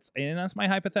that's my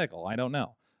hypothetical. I don't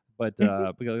know, but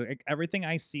because everything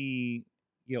I see,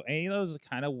 any of those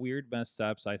kind of weird mess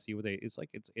ups I see with it's like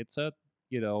it's a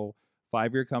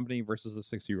 5-year company versus a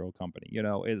 6-year-old company.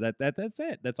 That's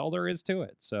it. That's all there is to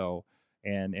it. So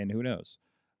and who knows?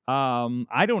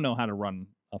 I don't know how to run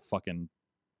a fucking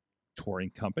touring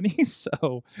company.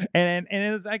 So and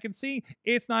as I can see,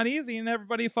 it's not easy, and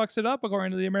everybody fucks it up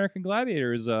according to the American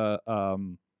Gladiators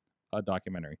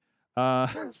documentary.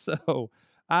 So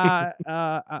and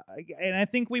I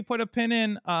think we put a pin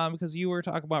in because you were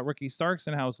talking about Ricky Starks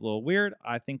and how it's a little weird.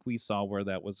 I think we saw where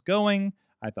that was going.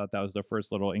 I thought that was the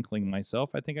first little inkling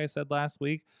myself, I think I said last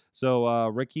week. So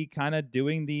Ricky kind of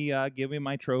doing the give me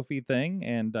my trophy thing,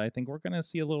 and I think we're going to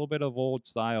see a little bit of old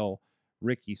style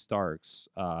Ricky Starks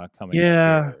coming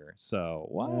up here. So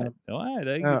what?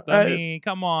 I mean,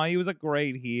 come on, he was a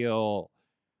great heel.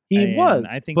 He was.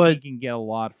 I think but he can get a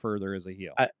lot further as a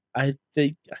heel. I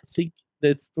think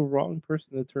that's the wrong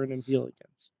person to turn him heel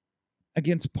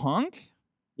Against Punk?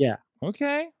 Yeah.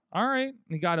 Okay. All right.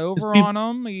 He got over peop- on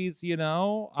him. He's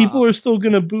People are still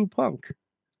gonna boo Punk.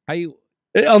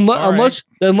 Unless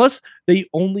Unless they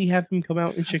only have him come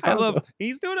out in I Chicago. love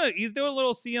he's doing a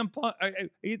little CM Punk.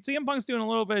 CM Punk's doing a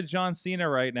little bit of John Cena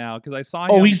right now because I saw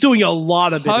him. Oh, he's doing a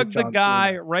lot of hug the John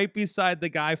guy Cena. right beside the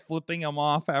guy flipping him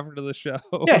off after the show.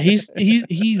 Yeah, he's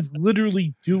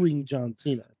literally doing John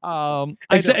Cena.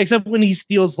 Except when he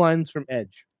steals lines from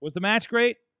Edge. Was the match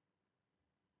great?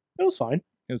 It was fine.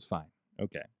 It was fine.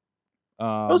 Okay. It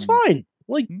was fine.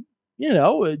 Like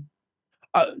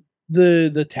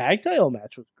the tag title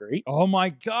match was great. Oh my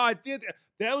god, dude,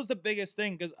 that was the biggest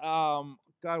thing because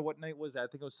God, what night was that? I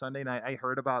think it was Sunday night. I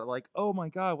heard about it, like, oh my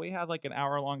god, we had like an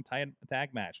hour-long tag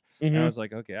match, and I was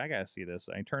like, okay, I gotta see this.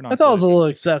 I turned on. I thought it was a little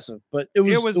excessive, but it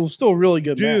was still a really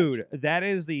good dude, match. that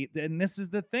is and this is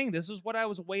the thing. This is what I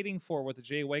was waiting for with the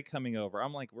Jay White coming over.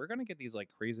 I'm like, we're gonna get these like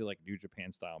crazy like New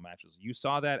Japan style matches. You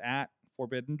saw that at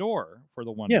Forbidden Door for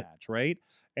the one match, right?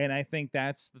 And I think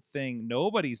that's the thing.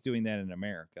 Nobody's doing that in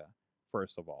America,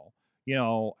 first of all.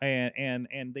 And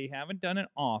they haven't done it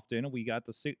often. We got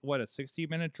a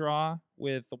 60-minute draw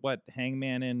with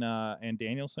Hangman and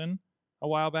Danielson a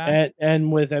while back, and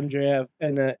with MJF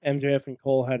and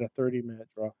Cole had a 30-minute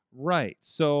draw. Right.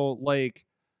 So like,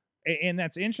 and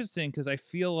that's interesting because I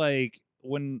feel like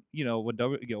when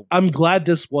I'm glad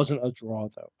this wasn't a draw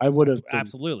though. I would have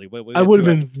absolutely. I would have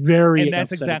been very. And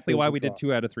that's exactly why we did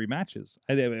 2 out of 3 matches.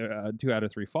 2 out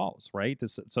of 3 falls, right?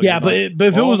 So yeah, but if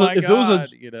it was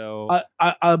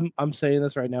I'm saying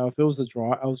this right now. If it was a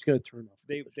draw, I was gonna turn off.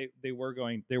 They were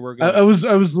going. I was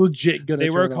legit gonna.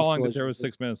 They were calling that there was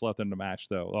 6 minutes left in the match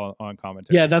though on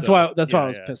commentary. Yeah, that's why I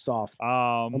was pissed off.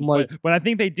 I'm like, but I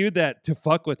think they do that to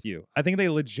fuck with you. I think they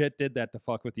legit did that to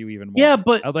fuck with you even more. Yeah,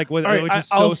 but which is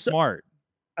so smart.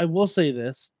 I will say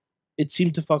this: it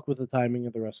seemed to fuck with the timing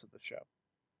of the rest of the show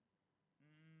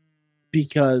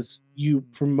because you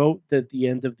promote that the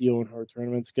end of the Owen Hart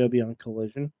tournament is going to be on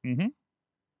Collision,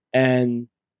 and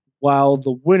while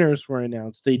the winners were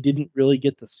announced, they didn't really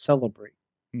get to celebrate,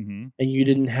 and you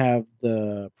didn't have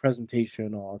the presentation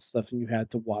and all that stuff, and you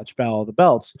had to watch Battle of the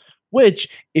Belts. Which,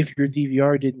 if your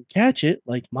DVR didn't catch it,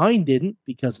 like mine didn't,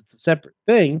 because it's a separate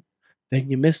thing, then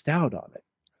you missed out on it.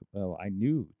 Well, I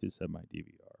knew to set my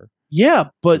DVR. Yeah,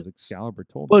 but Excalibur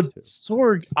told me to.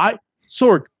 Sorg,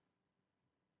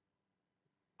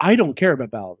 I don't care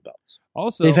about Battle of the Belts.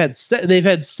 Also, they've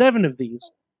had 7 of these.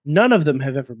 None of them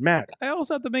have ever mattered. I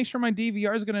also have to make sure my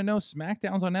DVR is going to know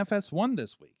SmackDown's on FS1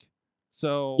 this week.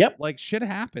 So, like, shit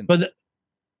happens. But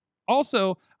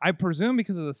also, I presume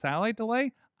because of the satellite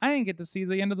delay, I didn't get to see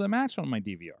the end of the match on my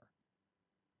DVR.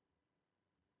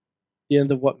 The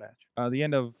end of what match? The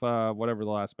end of whatever the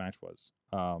last match was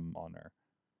on there.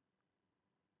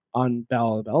 On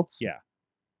Battle of the Belts? Yeah.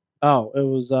 Oh, it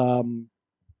was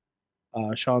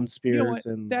Sean Spears You know what?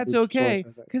 and That's Luchasaurus, okay I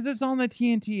think. because it's on the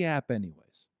TNT app anyways.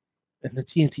 And the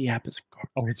TNT app is garbage.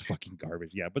 Oh, it's fucking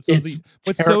garbage. Yeah, but so is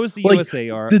It's so is the like, USA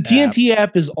the app. TNT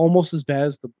app is almost as bad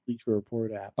as the Bleacher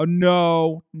Report app. Oh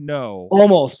no.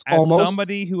 Almost. As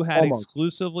somebody who had almost.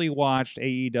 exclusively watched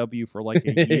AEW for like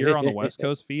a year on the West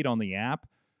Coast feed on the app,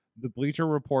 the Bleacher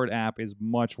Report app is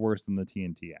much worse than the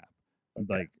TNT app. Okay.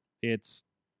 Like it's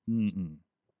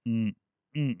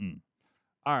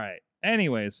All right.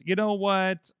 Anyways, you know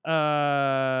what? We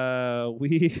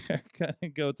are gonna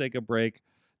go take a break,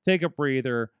 take a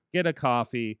breather, get a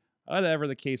coffee, whatever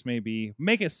the case may be.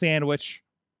 Make a sandwich.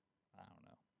 I don't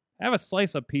know. Have a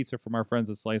slice of pizza from our friends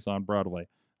at Slice on Broadway.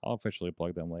 I'll officially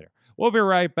plug them later. We'll be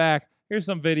right back. Here's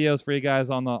some videos for you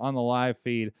guys on the live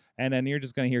feed, and then you're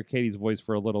just gonna hear Katie's voice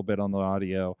for a little bit on the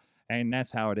audio, and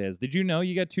that's how it is. Did you know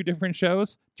you got 2 different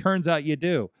shows? Turns out you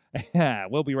do.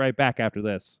 We'll be right back after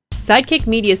this. Sidekick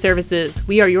Media Services.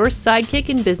 We are your sidekick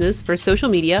in business for social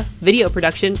media, video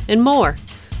production, and more.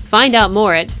 Find out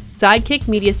more at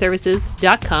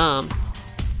sidekickmediaservices.com.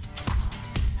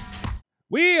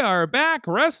 We are back,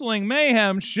 Wrestling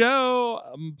Mayhem Show.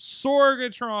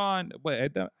 Sorgatron.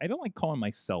 Wait, I don't like calling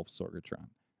myself Sorgatron.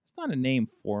 It's not a name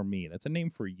for me. That's a name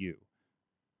for you.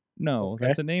 No, Okay.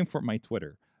 that's a name for my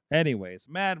Twitter. Anyways,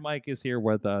 Mad Mike is here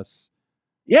with us.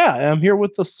 Yeah, I'm here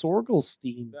with the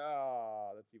Sorgelstein.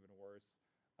 Oh, that's even worse.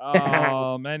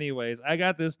 Anyways, I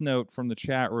got this note from the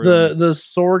chat room. The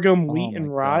sorghum, Oh wheat, my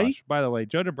and rye. gosh. By the way,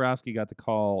 Joe Dabrowski got to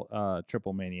call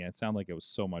Triple Mania. It sounded like it was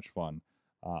so much fun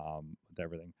with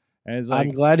everything. And it's like,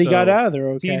 I'm glad he got out of there.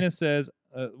 Okay. Tina says,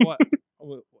 what?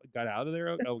 Got out of there?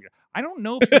 Okay. I don't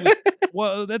know if he was.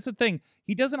 Well, that's the thing.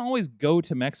 He doesn't always go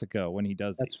to Mexico when he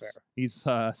does That's these. fair. He's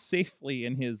safely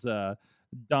in his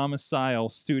domicile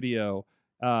studio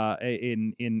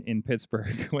in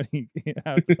Pittsburgh when he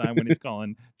at the time when he's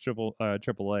calling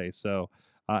AAA. So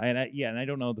and I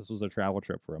don't know if this was a travel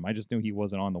trip for him. I just knew he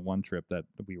wasn't on the one trip that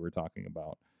we were talking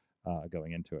about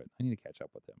going into it. I need to catch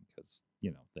up with him because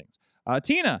things.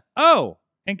 Tina,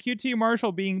 and QT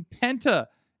Marshall being Penta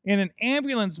in an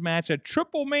ambulance match at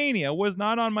Triple Mania was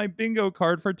not on my bingo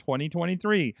card for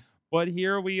 2023, but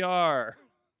here we are.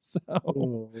 So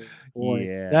Oh, boy.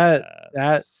 yeah,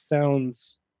 That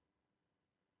sounds.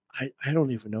 I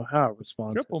don't even know how to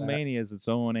respond Triple to that. Mania is its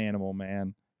own animal,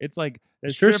 man. It's like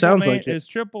there's Sure sounds like it. There's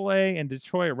AAA and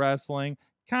Detroit Wrestling,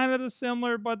 kind of the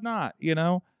similar, but not.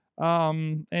 Anyways,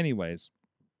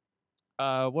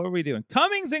 what are we doing?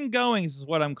 Comings and goings is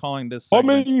what I'm calling this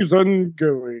segment. Comings and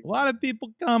going. A lot of people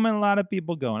coming, a lot of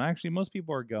people going. Actually, most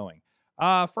people are going.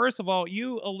 First of all,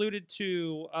 you alluded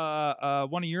to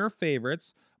one of your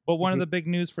favorites, but one of the big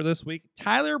news for this week: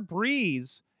 Tyler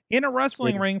Breeze in a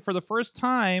wrestling ring for the first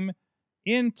time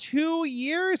in 2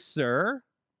 years, sir.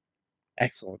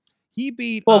 Excellent. He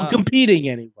beat. Competing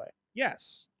anyway.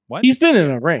 Yes. What? He's been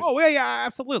in a ring. Oh yeah,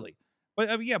 absolutely.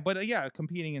 But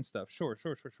competing and stuff. Sure.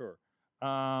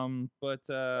 Oh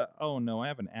no, I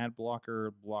have an ad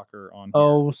blocker on here.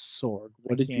 Oh, Sorg,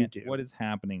 what did you do? What is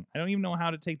happening? I don't even know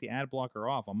how to take the ad blocker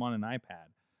off. I'm on an iPad.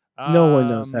 No one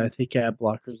knows how to take ad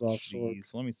blockers off. Sorg.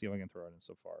 Jeez, let me see if I can throw it in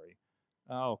Safari.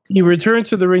 Oh, He returned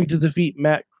to the ring to defeat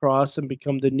Matt Cross and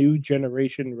become the new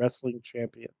generation wrestling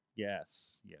champion.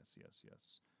 Yes.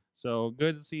 So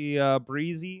good to see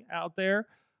Breezy out there.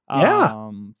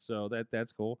 Yeah. So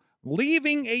that's cool.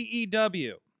 Leaving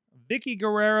AEW. Vicky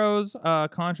Guerrero's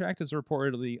contract is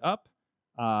reportedly up.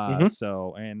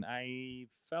 So, and I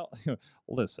felt,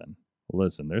 listen,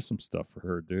 there's some stuff for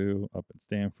her to do up at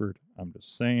Stanford. I'm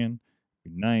just saying,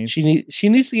 be nice. She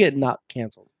needs to get not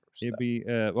canceled first. It'd be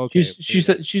okay. She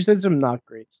said some not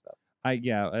great stuff.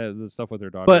 The stuff with her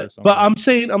daughter. Or something. But I'm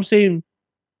saying,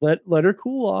 let her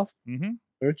cool off. Mm-hmm.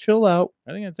 Let her chill out.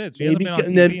 I think that's it. She hasn't been on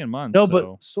TV in months. No, so. but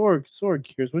Sorg,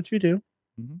 here's what you do.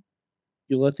 Mm-hmm.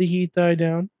 You let the heat die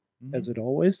down, as it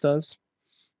always does,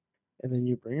 and then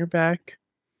you bring her back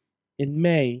in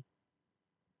May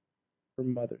for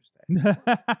Mother's Day.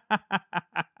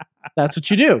 That's what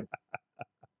you do.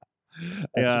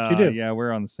 What you do. Yeah,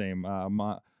 we're on the same.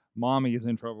 Mommy is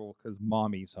in trouble because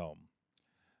mommy's home.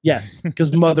 Yes,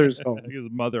 because mother's home.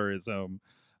 Because mother is home.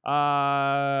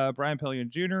 Brian Pillman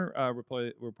Jr.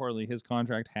 Reportedly his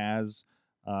contract has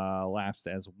lapsed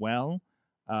as well.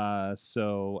 In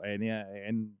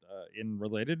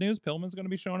related news, Pillman's going to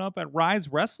be showing up at Rise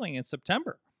Wrestling in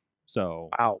September. So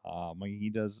wow,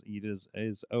 he is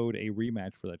owed a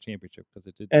rematch for that championship because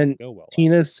it didn't go well.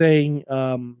 Tina's saying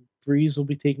Breeze will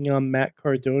be taking on Matt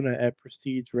Cardona at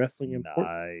Prestige Wrestling in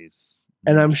Portland. Nice.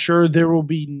 And I'm sure there will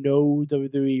be no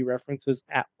WWE references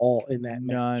at all in that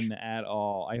match. None at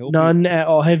all. I hope none at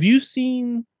all. Have you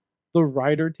seen the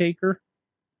Rider Taker.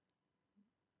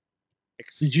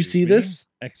 Did you Excuse see me? this?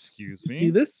 Excuse Did you me.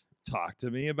 see this? Talk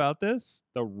to me about this.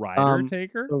 The Rider The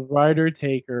Taker. Rider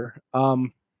Taker.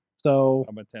 So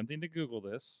I'm attempting to Google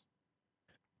this.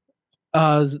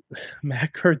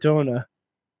 Matt Cardona.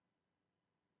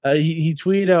 He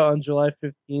tweeted out on July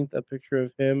 15th a picture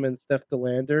of him and Steph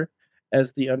DeLander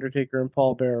as the Undertaker and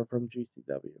Paul Bearer from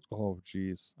GCW. Oh,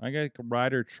 jeez. I got a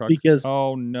Rider truck. Because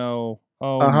Oh no.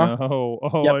 Oh Uh-huh. no.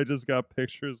 Oh, Yep. I just got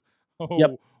pictures. Oh,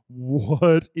 Yep.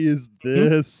 what is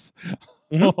this?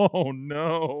 Mhm. Oh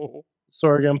no.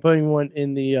 Sorg, I'm putting one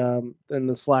in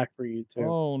the Slack for you too.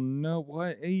 Oh no.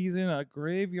 What? He's in a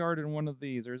graveyard in one of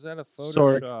these, or is that a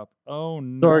Sorg. Photoshop? Oh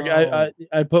no. Sorg,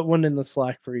 I put one in the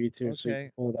Slack for you too, so you Okay.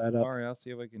 can pull that up. All right, I'll see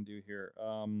if I can do here.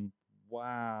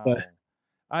 Wow. But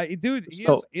Dude,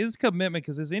 So- his commitment,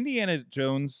 because his Indiana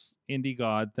Jones indie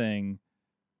god thing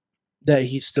that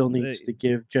he still needs to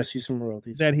give Jesse some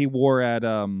royalties. that he wore at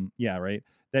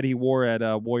that he wore at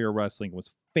Warrior Wrestling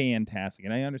was fantastic,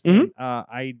 and I understand.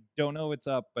 I don't know if it's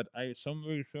up, but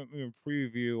somebody sent me a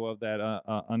preview of that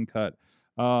uncut.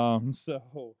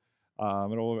 So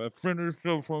it'll finished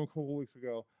from a couple weeks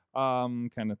ago,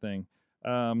 kind of thing.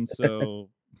 So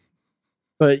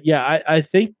But yeah, I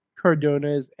think Cardona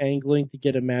is angling to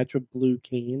get a match with Blue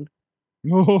Cane.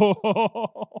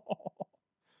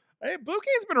 Hey, Blue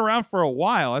Cane's been around for a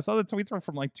while. I saw the tweets were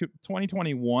from like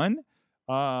 2021.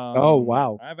 Oh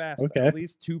wow. I've asked Okay. at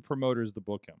least 2 promoters to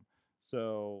book him.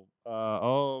 So,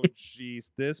 oh jeez,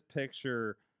 this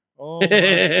picture. Oh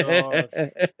my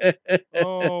gosh.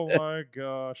 Oh my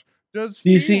gosh. Does Do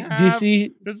you he see? have? Do you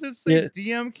see? Does it say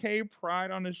Yeah. DMK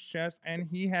Pride on his chest, and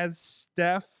he has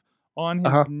Steph on his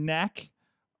Uh-huh. neck?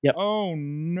 Yep. Oh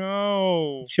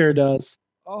no. Sure does.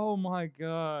 Oh my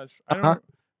gosh. Uh-huh.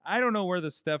 I don't know where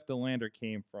the Steph DeLander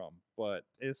came from, but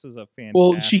this is a fantastic.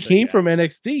 Well, she came from act.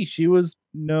 NXT. She was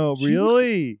No, she was-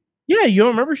 really? Yeah, you don't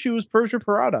remember? She was Persia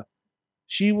Parada.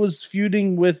 She was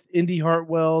feuding with Indy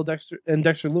Hartwell, Dexter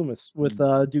Loomis with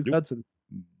Duke Nope. Hudson.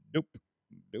 Nope.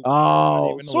 Not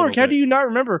Oh, even a Sorg, little how do bit. you not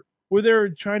remember? Where they were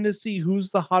trying to see who's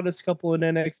the hottest couple in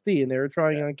NXT, and they were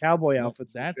trying on cowboy No,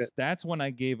 outfits. and shit. that's when I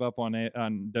gave up on it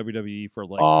on WWE for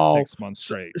like Oh, 6 months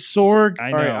straight. Sorg,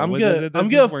 I all right, know. I'm Well, gonna this I'm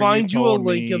is gonna where find you a told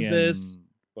link me of this. and-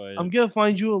 but I'm gonna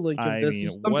find you a link I of this. mean,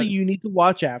 It's something what- you need to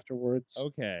watch afterwards.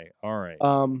 okay, all right.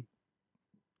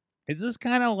 Is Is this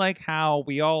kind of like how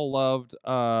we all loved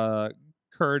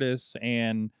Curtis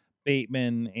and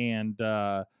Bateman and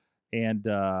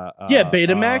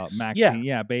Betamax? Maxine?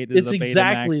 Yeah. Yeah, It's the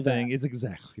exactly Betamax thing that. is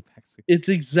exactly Maxine. It's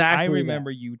exactly. I that.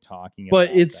 remember you talking But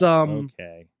about it's, that.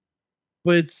 Okay.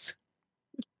 But it's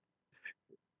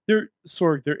they're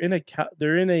in a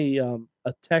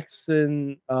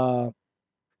Texan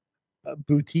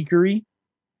boutiquerie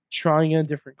trying on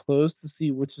different clothes to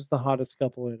see which is the hottest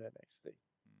couple in NXT.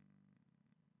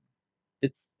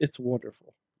 It's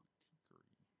wonderful.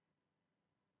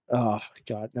 Oh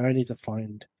god, now I need to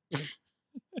find.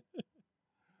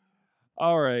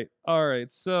 All right.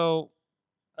 So,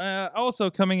 also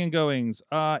coming and goings,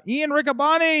 Ian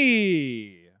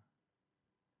Riccaboni.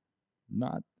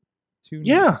 Not too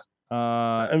Yeah.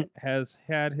 has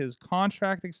had his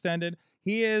contract extended.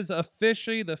 He is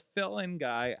officially the fill-in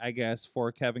guy, I guess,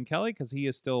 for Kevin Kelly because he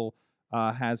is still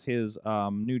has his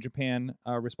New Japan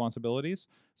responsibilities.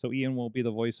 So Ian will be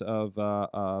the voice of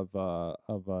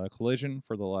Collision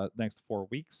for the next 4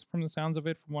 weeks, from the sounds of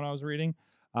it, from what I was reading.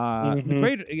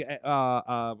 Great.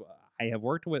 I've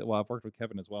worked with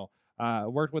Kevin as well.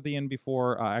 Worked with Ian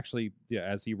before, actually, yeah,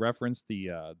 as he referenced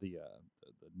the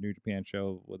New Japan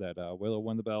show that Willow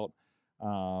won the belt,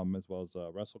 as well as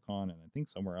WrestleCon, and I think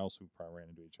somewhere else we probably ran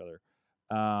into each other.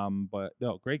 But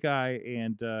no, great guy,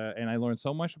 and I learned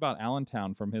so much about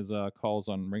Allentown from his calls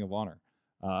on Ring of Honor.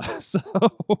 No,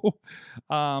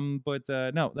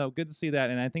 good to see that,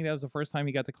 and I think that was the first time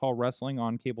he got to call wrestling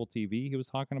on cable TV. He was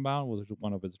talking about was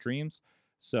one of his dreams.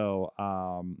 So,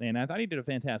 and I thought he did a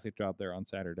fantastic job there on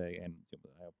Saturday, and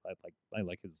I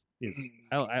like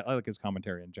his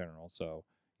commentary in general. So,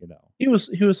 you know, He was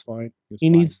fine. he was He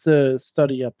fine. needs to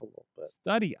study up a little bit.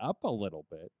 Study up a little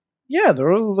bit. Yeah, there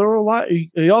were a lot.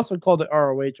 He also called it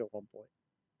ROH at one point.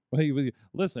 Well,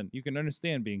 listen, you can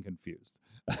understand being confused.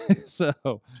 So,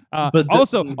 But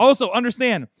also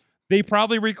understand they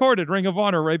probably recorded Ring of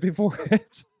Honor right before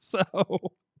it. So,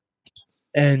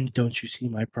 and don't you see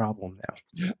my problem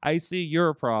now? I see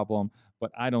your problem,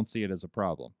 but I don't see it as a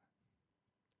problem.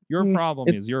 Your Mm, problem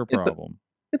it's- is your it's a- problem.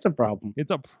 It's a problem.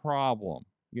 It's a problem.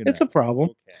 It's a problem.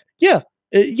 Okay.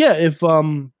 Yeah,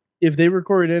 if they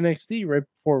recorded NXT right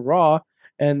before Raw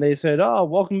and they said, "Oh,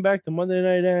 welcome back to Monday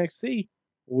Night NXT,"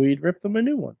 we'd rip them a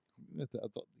new one.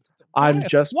 I'm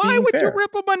just Why being would fair. you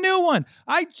rip them a new one?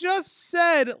 I just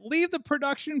said leave the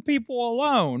production people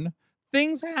alone.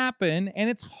 Things happen, and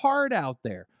it's hard out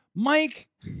there. Mike,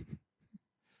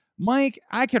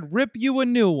 I could rip you a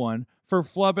new one for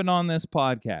flubbing on this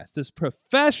podcast. This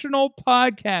professional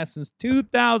podcast since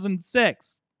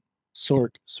 2006.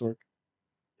 Sork.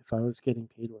 If I was getting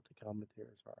paid what the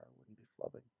commentators are, I wouldn't be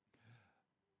flubbing.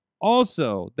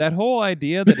 Also, that whole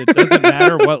idea that it doesn't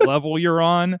matter what level you're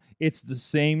on, it's the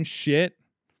same shit.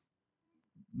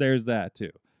 There's that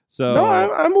too. So No,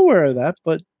 I'm aware of that,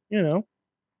 but you know,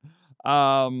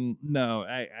 no,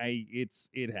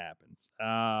 it happens.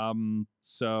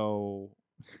 So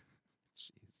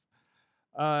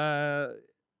jeez.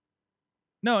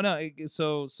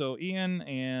 No, so Ian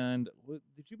and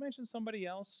did you mention somebody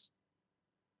else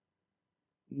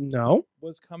no.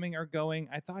 was coming or going?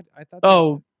 I thought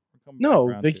Oh, coming no,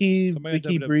 back around too. Vicky Somebody in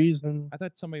WWE Breeze and I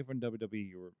thought somebody from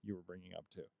WWE you were bringing up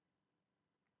too.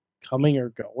 coming or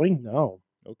going. No,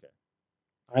 Okay.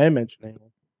 I am mentioning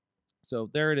them. So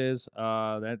there it is.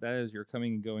 That is your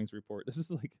coming and goings report. This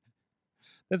is like,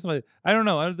 that's my. I don't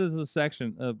know. This is a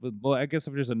section. But, well, I guess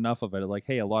if there's enough of it, like,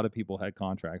 hey, a lot of people had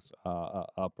contracts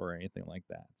up or anything like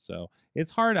that. So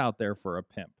it's hard out there for a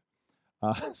pimp.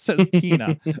 Says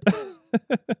Tina.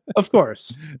 Of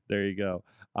course. There you go.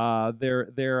 They're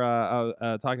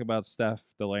talking about Steph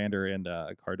DeLander and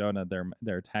Cardona.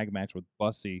 Their tag match with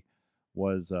Bussy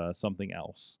was something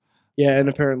else. Yeah, and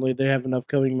apparently they have an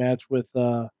upcoming match with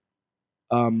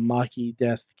Maki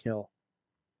Death Kill.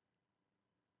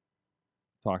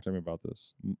 Talk to me about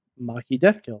this. Maki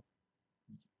Death Kill.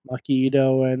 Maki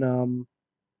Ito and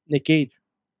Nick Gage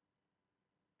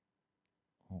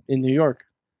in New York.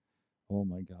 Oh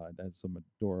my God, that's some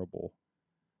adorable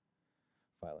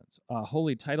violence.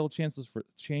 Holy title changes for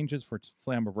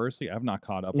Slammiversary. I've not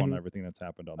caught up on everything that's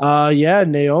happened on that. Yeah,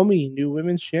 Naomi, new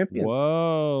women's champion.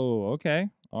 Whoa. Okay.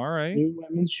 All right. New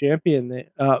women's champion.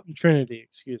 Trinity,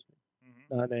 excuse me.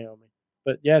 Not Naomi.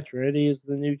 But yeah, Trinity is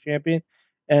the new champion.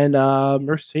 And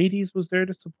Mercedes was there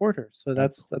to support her. So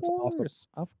that's awesome.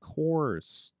 Of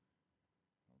course.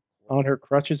 On her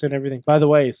crutches and everything. By the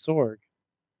way, Sorg,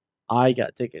 I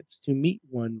got tickets to meet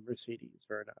one Mercedes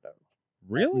Vernado.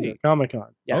 Really?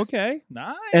 Comic-Con. Yes. Okay.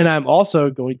 Nice. And I'm also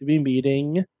going to be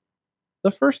meeting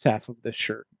the first half of this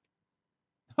shirt.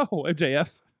 Oh, MJF.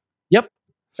 Yep.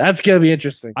 That's going to be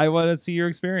interesting. I want to see your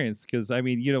experience because, I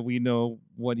mean, we know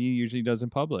what he usually does in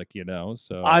public,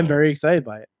 so I'm very excited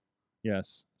by it.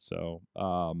 Yes. So,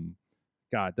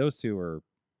 God, those two are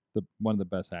one of the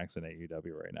best acts in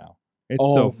AEW right now.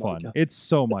 It's so fun. God. It's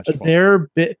so much fun. They're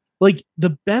like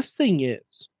the best thing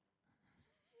is,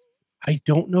 I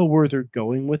don't know where they're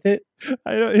going with it.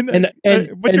 I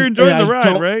don't, but you're enjoying the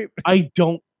ride, right? I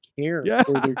don't care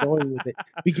where they're going with it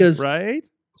because right?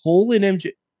 Cole and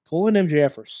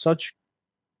MJF are such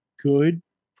good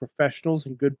professionals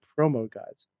and good promo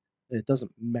guys that it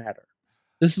doesn't matter.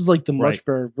 This is like the much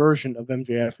better version of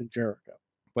MJF and Jericho.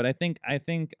 But I think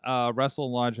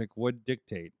Wrestle Logic would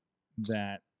dictate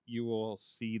that you will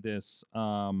see this.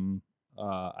 I'm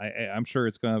sure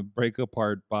it's going to break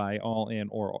apart by All In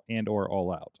or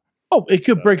All Out. Oh, it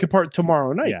could break apart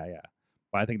tomorrow night. Yeah.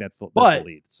 But I think that's the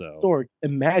lead. So, Sorg,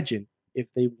 imagine if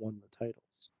they won the titles.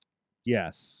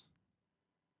 Yes.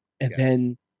 And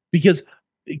then because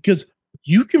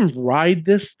you can ride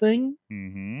this thing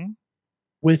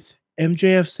with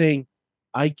MJF saying,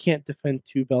 I can't defend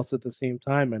two belts at the same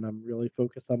time, and I'm really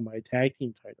focused on my tag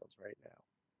team titles right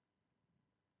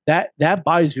now. That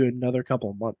buys you another couple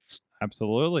of months.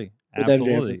 Absolutely. And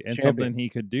champion. Something he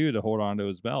could do to hold on to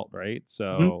his belt, right?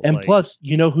 So and plus,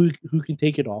 you know who can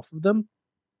take it off of them?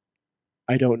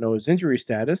 I don't know his injury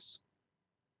status.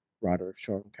 Roderick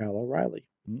Strong, Kyle O'Reilly.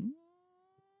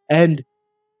 And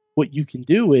what you can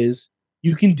do is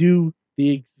you can do the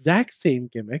exact same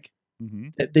gimmick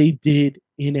that they did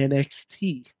in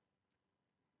NXT.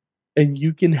 And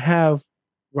you can have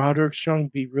Roderick Strong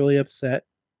be really upset.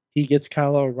 He gets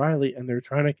Kyle O'Reilly and they're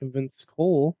trying to convince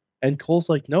Cole. And Cole's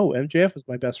like, no, MJF is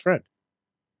my best friend.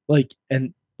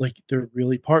 They're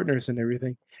really partners and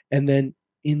everything. And then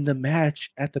in the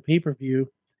match at the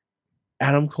pay-per-view,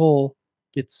 Adam Cole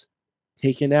gets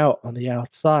taken out on the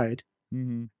outside.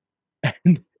 And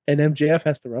MJF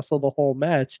has to wrestle the whole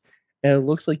match. And it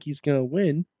looks like he's going to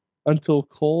win until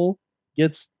Cole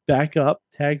gets back up,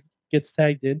 gets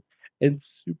tagged in, and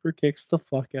super kicks the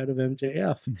fuck out of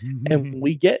MJF. And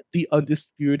we get the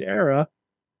Undisputed Era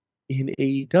in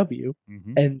AEW,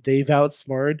 and they've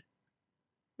outsmarted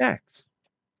Max.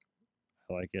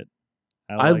 I like it.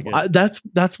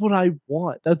 That's what I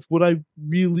want. That's what I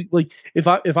really like. If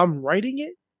I'm writing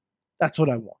it, that's what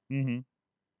I want.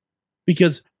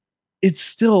 Because it's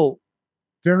still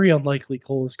very unlikely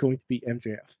Cole is going to beat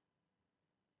MJF.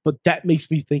 But that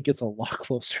makes me think it's a lot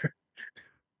closer.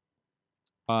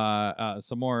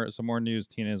 Some more news.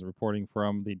 TNA is reporting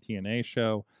from the TNA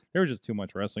show. There was just too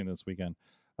much wrestling this weekend.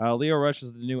 Leo Rush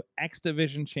is the new X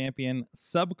Division champion.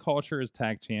 Subculture is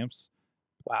tag champs.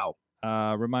 Wow.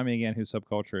 Remind me again who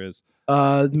Subculture is.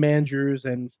 Mandrews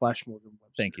and Flash Morgan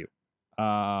Webster. Thank you.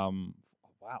 Wow.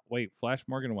 Wait, Flash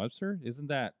Morgan Webster? Isn't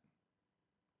that?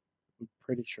 I'm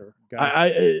pretty sure.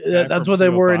 Guy That's from what they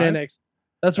were in 205? NXT.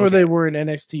 That's where they were in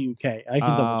NXT UK. I can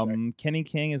double check. Kenny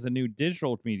King is the new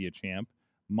digital media champ.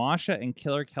 Masha and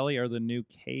Killer Kelly are the new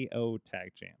KO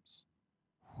tag champs.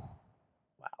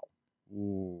 Wow.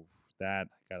 Ooh, that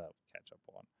I gotta catch up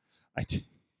on.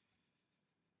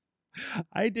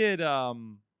 I did.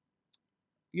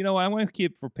 You know, I want to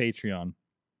keep for Patreon.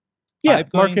 Yeah, I'm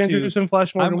Mark going to- Andrews and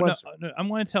Flash Morgan Webster. I'm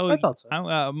going to tell I you, thought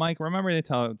so. Mike. Remember to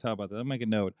tell about that. I'll make a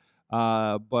note.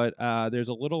 But there's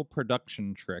a little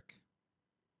production trick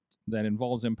that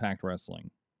involves Impact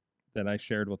Wrestling that I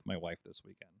shared with my wife this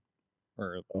weekend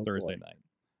or Thursday night.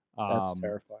 That's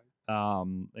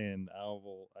terrifying. And I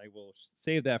will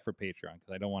save that for Patreon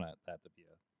because I don't want that to be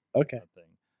a Okay. thing.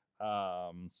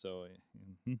 So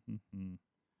okay.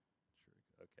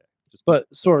 But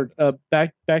Sorg,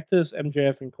 back to this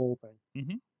MJF and Cole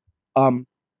thing. Mhm.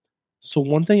 So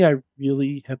one thing I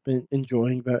really have been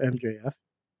enjoying about MJF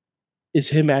is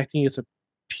him acting as a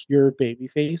pure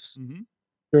babyface Mhm.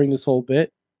 during this whole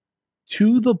bit,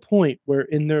 to the point where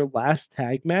in their last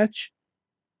tag match,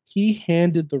 he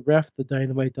handed the ref the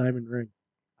Dynamite Diamond ring.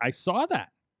 I saw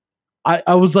that.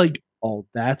 I was like, oh,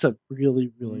 that's a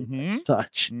really, really nice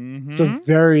touch. It's a Mhm.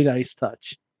 very nice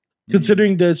touch.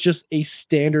 Considering that it's just a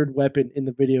standard weapon in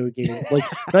the video game. Like,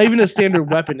 not even a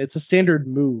standard weapon, it's a standard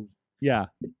move. Yeah.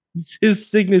 His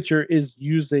signature is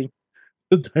using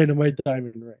the Dynamite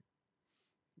Diamond ring.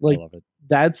 Like, I love it.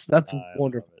 that's I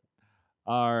wonderful. love it.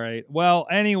 All right. Well,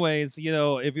 anyways, you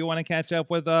know, if you want to catch up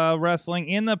with wrestling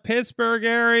in the Pittsburgh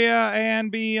area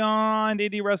and beyond,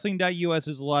 IndieWrestling.us,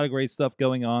 there's a lot of great stuff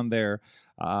going on there.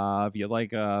 If you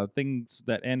like things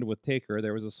that end with Taker,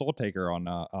 there was a Soul Taker on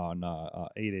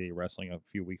 880 Wrestling a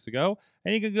few weeks ago,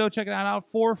 and you can go check that out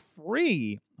for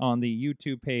free on the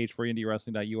YouTube page for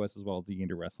IndieWrestling.us as well as the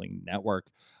Indie Wrestling Network.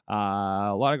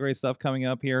 A lot of great stuff coming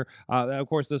up here. Of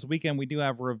course, this weekend we do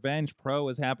have Revenge Pro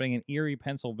is happening in Erie,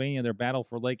 Pennsylvania. Their Battle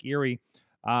for Lake Erie,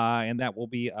 and that will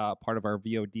be part of our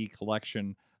VOD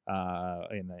collection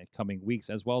in the coming weeks,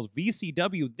 as well as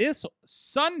VCW. This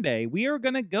Sunday, we are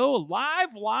going to go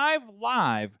live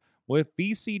with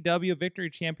VCW Victory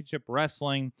Championship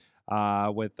Wrestling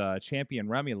with champion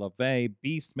Remy LeVay,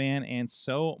 Beastman, and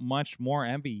so much more.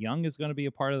 Envy Young is going to be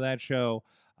a part of that show.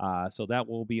 So that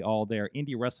will be all there.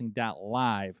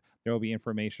 IndieWrestling.live. There will be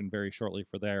information very shortly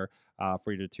for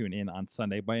you to tune in on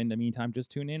Sunday. But in the meantime,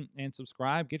 just tune in and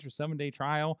subscribe. Get your 7-day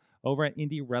trial over at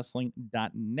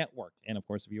IndieWrestling.network. And of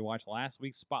course, if you watched last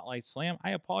week's Spotlight Slam,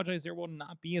 I apologize. There will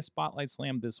not be a Spotlight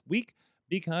Slam this week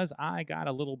because I got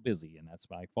a little busy, and that's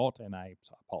my fault. And I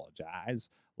apologize.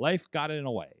 Life got in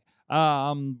the way.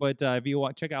 But if you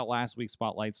want, check out last week's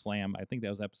Spotlight Slam. I think that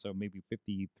was episode maybe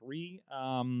 53.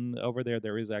 Over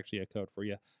there is actually a code for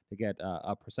you to get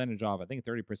a percentage off. I think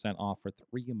 30% off for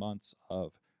 3 months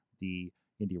of the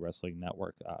Indie Wrestling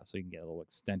Network. So you can get a little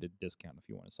extended discount if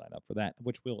you want to sign up for that,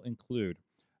 which will include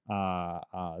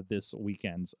this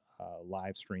weekend's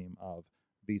live stream of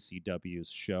BCW's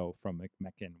show from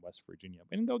McMecken, West Virginia.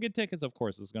 And go get tickets, of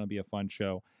course. It's going to be a fun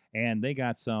show. And they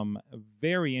got some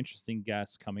very interesting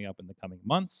guests coming up in the coming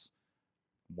months.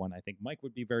 One I think Mike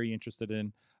would be very interested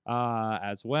in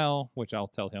as well, which I'll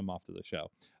tell him after the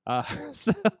show.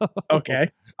 So,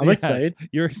 okay. I'm excited.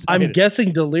 You're excited. I'm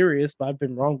guessing Delirious, but I've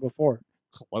been wrong before.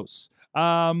 Close.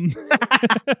 But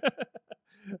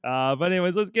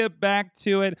anyways, let's get back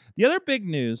to it. The other big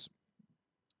news,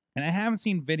 and I haven't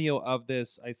seen video of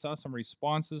this. I saw some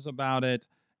responses about it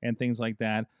and things like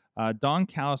that. Don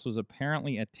Callis was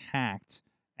apparently attacked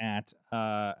at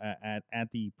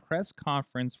the press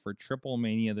conference for Triple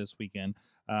Mania this weekend,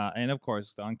 and of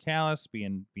course, Don Callis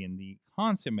being the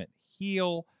consummate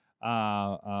heel.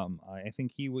 I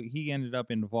think he ended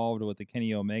up involved with the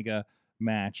Kenny Omega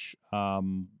match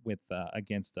with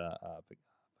against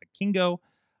Kingo.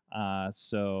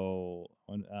 So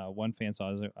one fan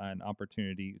saw it as an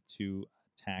opportunity to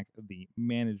attack the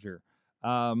manager.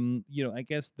 I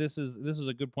guess this is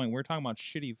a good point. We're talking about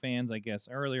shitty fans, I guess,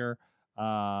 earlier.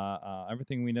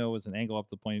 Everything we know is an angle up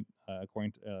the point,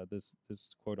 according to this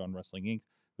quote on Wrestling Inc.,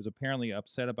 was apparently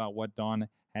upset about what Don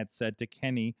had said to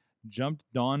Kenny, jumped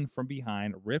Don from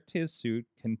behind, ripped his suit,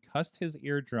 concussed his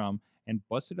eardrum, and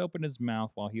busted open his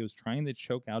mouth while he was trying to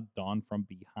choke out Don from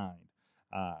behind.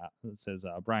 It says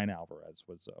Brian Alvarez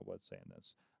was saying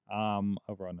this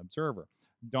over on Observer.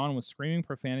 Don was screaming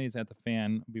profanities at the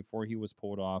fan before he was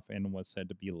pulled off and was said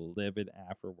to be livid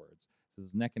afterwards.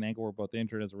 His neck and ankle were both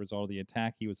injured as a result of the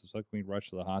attack. He was subsequently rushed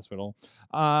to the hospital.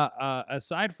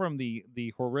 Aside from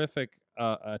the horrific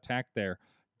attack there,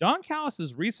 Don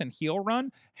Callis' recent heel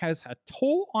run has a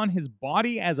toll on his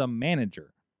body as a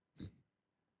manager.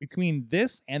 Between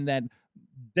this and that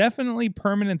definitely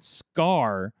permanent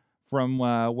scar from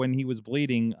when he was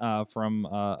bleeding from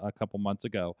a couple months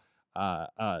ago,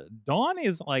 Don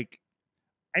is like,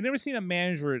 I've never seen a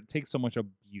manager take so much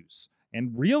abuse,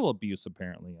 and real abuse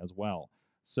apparently as well.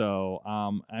 So,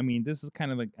 I mean, this is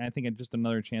kind of like, I think just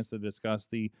another chance to discuss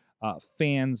the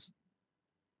fans.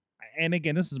 And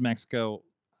again, this is Mexico,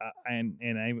 and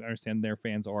I understand their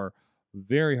fans are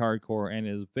very hardcore and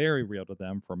is very real to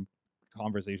them from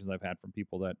conversations I've had from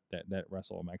people that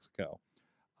wrestle in Mexico.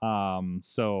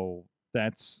 So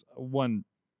that's one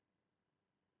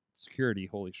security.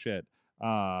 Holy shit.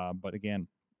 But again,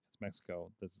 it's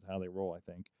Mexico. This is how they roll,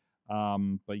 I think.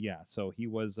 But yeah, so he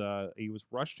was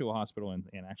rushed to a hospital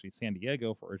in actually San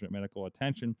Diego for urgent medical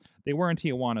attention. They were in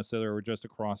Tijuana, so they were just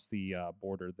across the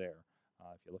border there.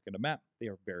 If you look at a map, they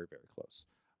are very, very close.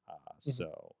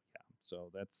 So yeah, so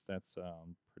that's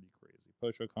pretty crazy.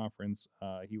 Post-show conference,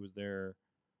 he was there.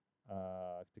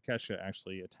 Takesha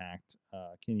actually attacked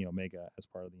Kenny Omega as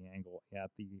part of the angle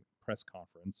at the press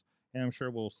conference, and I'm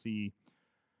sure we'll see.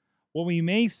 Well, we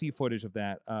may see footage of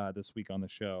that this week on the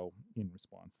show in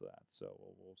response to that. So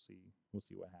we'll see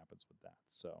what happens with that.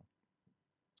 So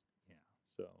yeah,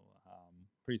 so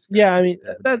pretty scary. Yeah, I mean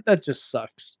that just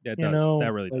sucks. That you does. know,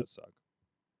 That really like, does suck.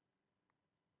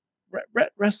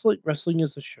 Wrestling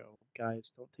is a show,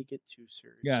 guys. Don't take it too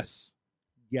seriously.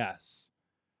 Yes.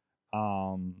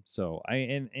 So I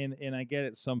and I get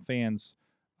it. Some fans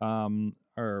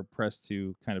are pressed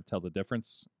to kind of tell the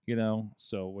difference,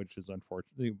 so which is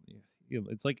unfortunately,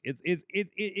 it's like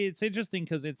it's interesting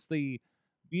because it's the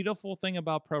beautiful thing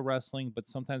about pro wrestling, but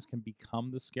sometimes can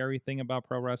become the scary thing about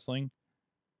pro wrestling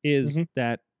is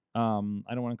that I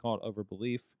don't want to call it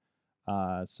overbelief.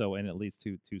 So and it leads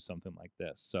to something like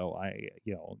this. So I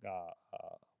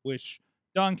wish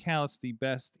Don Callis the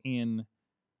best in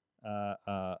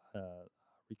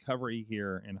recovery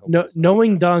here, and hope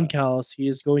knowing Don Callis, he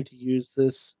is going to use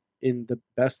this in the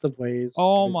best of ways.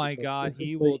 Oh my God,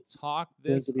 he will talk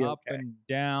this up and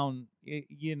down.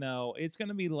 It's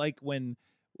gonna be like when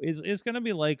it's gonna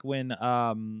be like when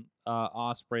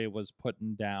Osprey was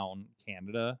putting down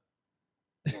Canada.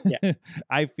 Yeah.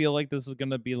 I feel like this is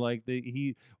gonna be like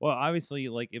obviously,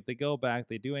 like if they go back,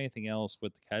 they do anything else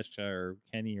with Kesha or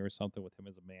Kenny or something with him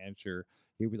as a manager,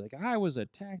 he'd be like, I was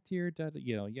attacked here, yada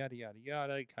yada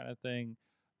yada kind of thing.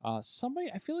 I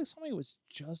feel like somebody was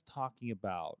just talking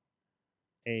about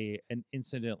an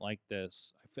incident like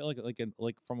this. I feel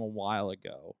like from a while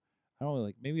ago. I don't know,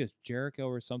 like maybe it was Jericho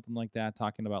or something like that,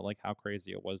 talking about like how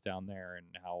crazy it was down there and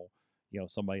how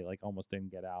somebody like almost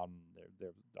didn't get out and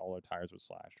all their tires were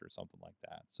slashed or something like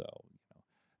that. So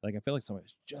like I feel like somebody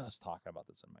was just talking about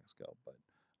this in Mexico, but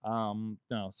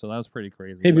no. So that was pretty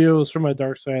crazy. Maybe it was from a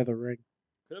Dark Side of the Ring.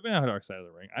 Could have been a Dark Side of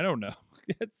the Ring. I don't know.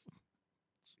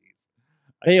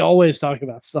 They always talk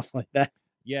about stuff like that.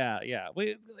 Yeah.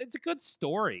 Well, it's a good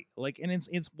story. Like, and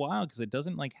it's wild because it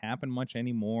doesn't like happen much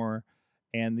anymore.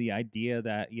 And the idea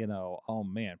that oh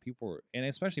man, people were, and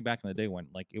especially back in the day when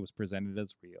like it was presented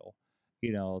as real,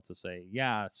 to say,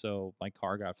 yeah, so my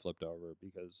car got flipped over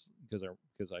because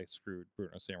I screwed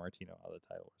Bruno Sammartino out of the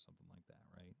title or something like that,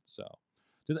 right? So,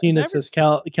 Tina says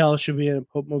Cal should be in a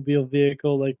Popemobile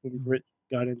vehicle like when Britt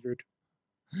got injured.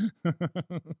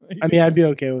 I mean, I'd be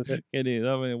okay with it. It is.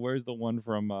 I mean, where's the one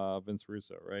from Vince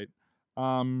Russo, right?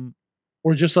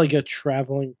 Or just like a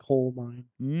traveling coal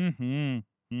mine.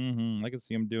 I can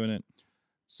see him doing it.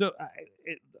 So, I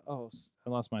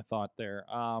lost my thought there.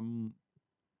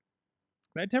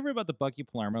 Did I tell you about the Bucky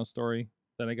Palermo story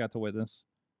that I got to witness?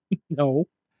 No.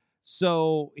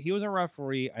 So he was a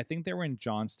referee. I think they were in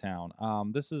Johnstown.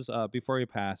 This is before he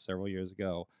passed several years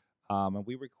ago. And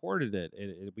we recorded it.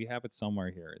 We have it somewhere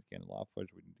here. Again, a lot of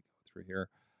footage we need to go through here.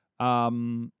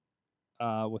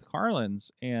 With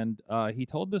Carlins, and he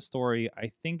told this story.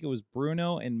 I think it was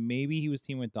Bruno, and maybe he was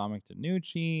teaming with Dominic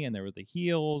DeNucci, and there were the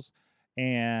heels,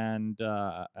 and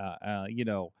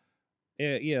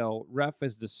ref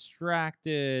is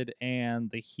distracted, and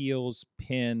the heels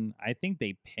pin. I think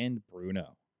they pinned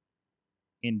Bruno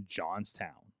in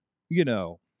Johnstown.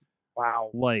 Wow.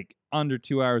 Like under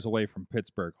 2 hours away from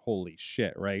Pittsburgh. Holy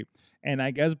shit, right? And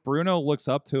I guess Bruno looks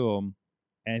up to him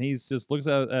And he just looks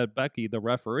at Becky, the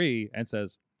referee, and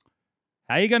says,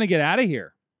 "How you gonna get out of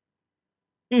here?"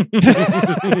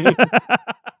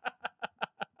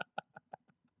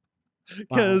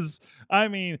 Because I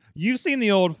mean, you've seen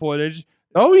the old footage.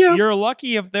 Oh yeah. You're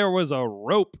lucky if there was a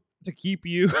rope to keep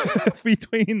you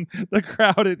between the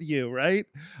crowd and you, right?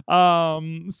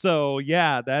 So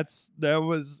yeah, I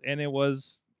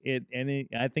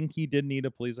think he did need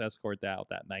a police escort out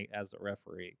that night as a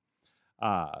referee.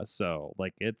 So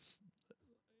like it's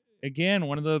again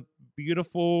one of the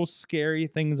beautiful, scary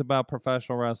things about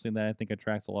professional wrestling that I think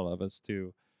attracts a lot of us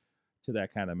to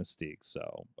that kind of mystique.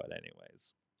 So, but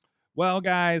anyways. Well,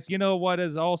 guys, you know what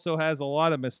also has a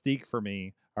lot of mystique for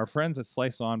me? Our friends at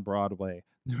Slice on Broadway.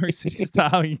 New York City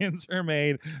Stallions are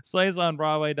made.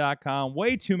 SliceOnBroadway.com.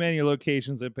 Way too many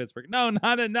locations in Pittsburgh. No,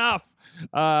 not enough.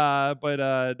 No,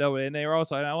 and they were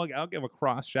also, and I'll give a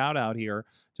cross shout out here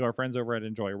to our friends over at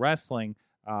Enjoy Wrestling.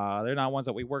 They're not ones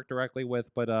that we work directly with,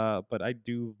 but I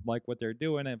do like what they're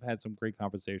doing. I've had some great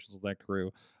conversations with that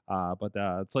crew.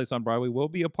 But Slice on Broadway will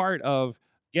be a part of,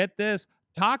 get this,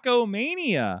 Taco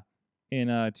Mania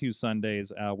in 2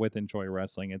 Sundays with Enjoy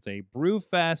Wrestling. It's a brew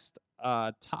fest,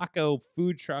 taco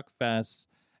food truck fest,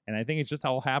 and I think it's just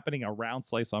all happening around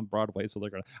Slice on Broadway. So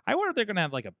I wonder if they're gonna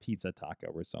have like a pizza taco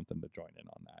or something to join in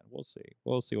on that. We'll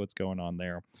see what's going on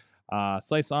there.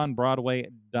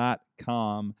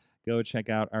 SliceOnBroadway.com. Go check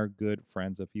out our good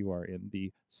friends if you are in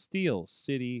the Steel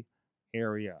City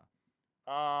area.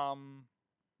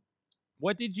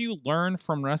 What did you learn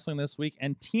from wrestling this week?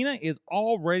 And Tina is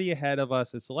already ahead of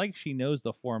us. It's like she knows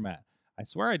the format. I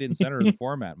swear I didn't send her the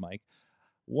format, Mike.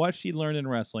 What she learned in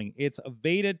wrestling. It's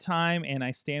Veda time, and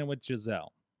I stand with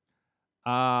Giselle.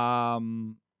 I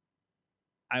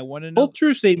want to know. Both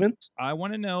true statements. I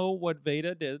want to know what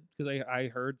Veda did, because I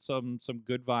heard some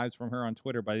good vibes from her on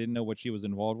Twitter, but I didn't know what she was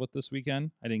involved with this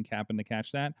weekend. I didn't happen to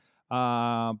catch that.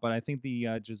 But I think the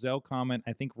Giselle comment,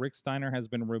 I think Rick Steiner has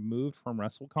been removed from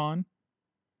WrestleCon.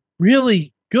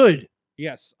 Really good.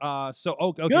 Yes.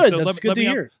 Okay. Good. So That's good to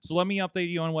hear. So let me update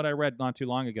you on what I read not too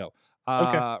long ago.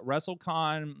 Okay.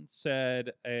 WrestleCon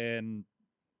said, and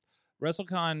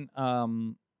WrestleCon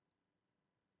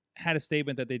had a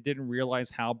statement that they didn't realize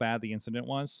how bad the incident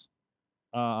was.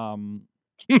 Right.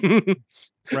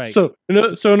 So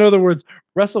in other words,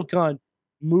 WrestleCon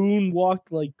moonwalked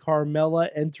like Carmella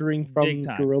entering from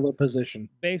gorilla position.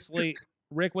 Basically,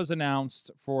 Rick was announced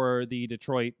for the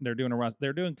Detroit. They're doing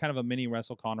kind of a mini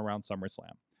WrestleCon around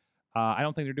SummerSlam. I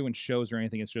don't think they're doing shows or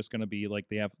anything. It's just going to be like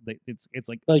it's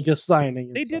like a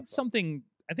signing. They did something.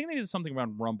 I think they did something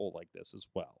around Rumble like this as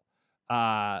well.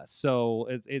 So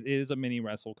it is a mini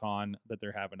WrestleCon that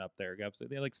they're having up there.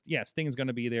 They're like, yeah, Sting's going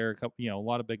to be there. A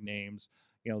lot of big names.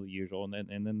 The usual,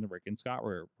 and then the Rick and Scott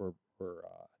were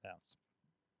announced.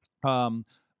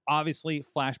 Obviously,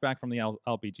 flashback from the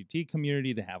LBGT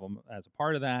community to have them as a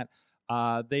part of that.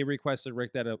 They requested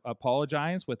Rick that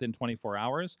apologize within 24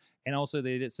 hours. And also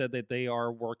they said that they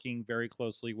are working very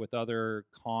closely with other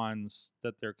cons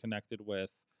that they're connected with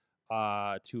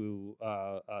to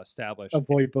establish.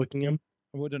 Avoid booking him?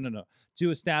 No.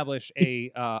 To establish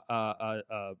a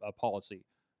policy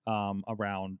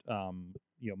around,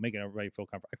 making everybody feel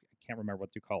comfortable. I can't remember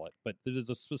what you call it, but there's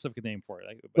a specific name for it.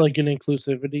 Like an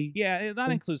inclusivity? Yeah, not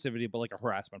inclusivity, but like a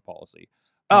harassment policy.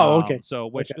 Oh, okay. So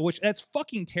which that's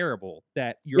fucking terrible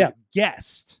that your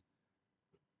guest.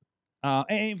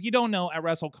 And if you don't know, at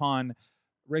WrestleCon,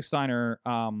 Rick Steiner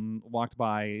walked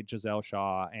by Giselle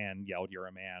Shaw and yelled, "You're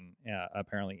a man!"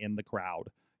 Apparently in the crowd,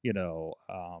 and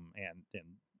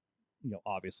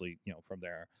obviously, from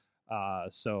there.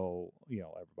 So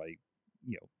everybody,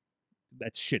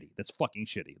 that's shitty. That's fucking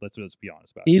shitty. Let's be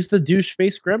honest about it. He's the douche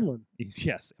face gremlin.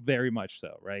 Yes, very much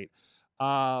so, right?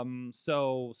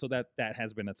 So that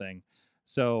has been a thing.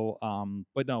 So,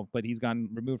 but he's gotten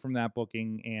removed from that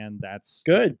booking, and that's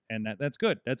good. And that's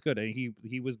good. That's good.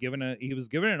 He was given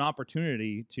an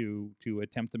opportunity to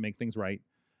attempt to make things right,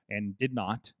 and did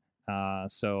not.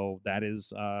 So that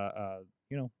is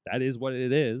that is what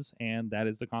it is, and that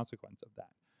is the consequence of that.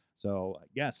 So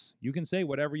yes, you can say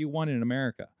whatever you want in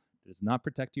America. It does not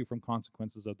protect you from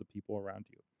consequences of the people around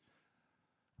you.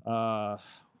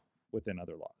 Within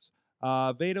other laws.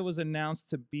 Veda was announced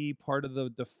to be part of the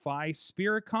Defy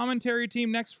Spirit commentary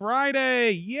team next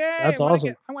Friday. Yay! That's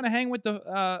awesome. I want to hang with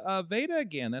the Veda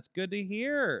again. That's good to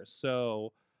hear.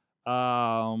 So,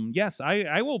 yes,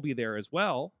 I will be there as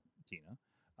well, Tina.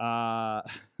 Yeah,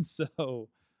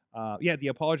 the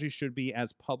apology should be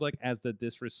as public as the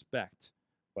disrespect.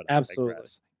 But absolutely.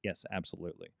 Yes,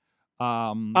 absolutely.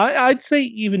 I'd say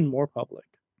even more public.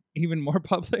 Even more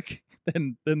public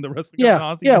than the rest of the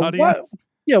audience.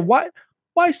 Why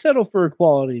why settle for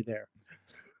equality there?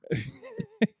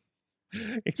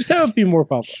 That would be more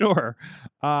public. Sure.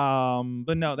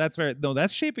 But no,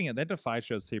 that's shaping it. That Defy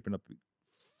show's shaping up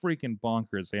freaking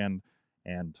bonkers, and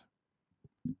Mike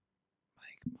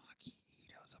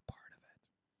Makito's a part of it.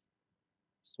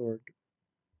 Sorg,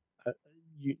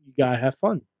 you gotta have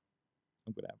fun.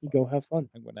 I'm gonna have fun. Go have fun.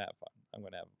 I'm gonna have fun. I'm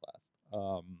gonna have a blast.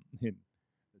 The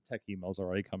tech emails are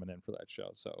already coming in for that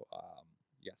show, so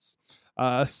yes.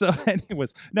 So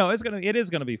anyways, no, it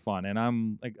is gonna be fun, and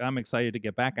I'm excited to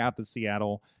get back out to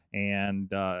Seattle. And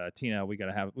Tina, we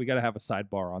gotta have a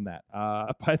sidebar on that.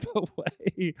 By the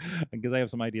way, because I have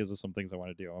some ideas of some things I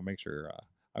want to do. I'll make sure.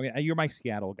 You're my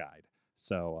Seattle guide,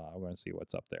 so I'm going to see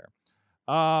what's up there.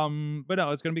 But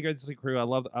no, it's gonna be great to see crew.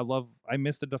 I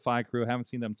missed the Defy crew. I haven't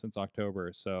seen them since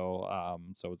October, so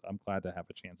I'm glad to have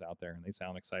a chance out there, and they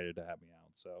sound excited to have me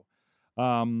out. So,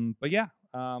 but yeah,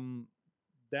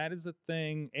 that is a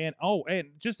thing. And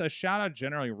just a shout out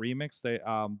generally Remix. They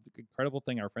incredible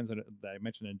thing. Our friends that I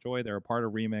mentioned enjoy. They're a part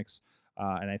of Remix.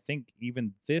 And I think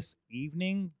even this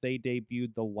evening they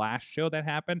debuted the last show that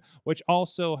happened, which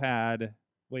also had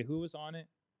who was on it?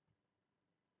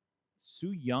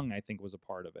 Su Young, I think, was a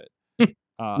part of it.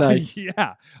 Nice.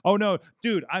 Yeah. Oh no,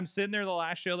 dude, I'm sitting there the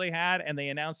last show they had, and they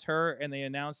announced her, and they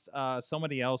announced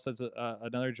somebody else as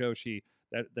another Joshi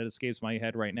that escapes my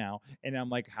head right now, and I'm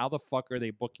like, how the fuck are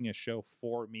they booking a show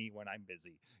for me when I'm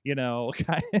busy?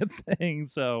 Kind of thing.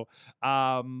 So,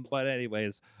 but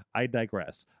anyways, I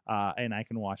digress. And I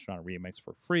can watch it on Remix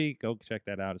for free. Go check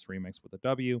that out. It's Remix with a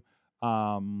W.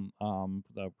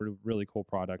 The really cool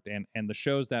product, and the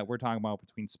shows that we're talking about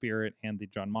between Spirit and the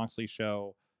John Moxley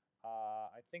show,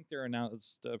 I think they're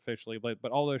announced officially,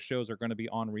 but all those shows are going to be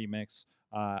on Remix.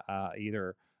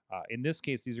 Either in this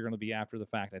case, these are going to be after the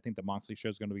fact. I think the Moxley show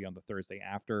is going to be on the Thursday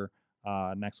after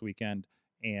next weekend,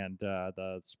 and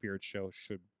the Spirit show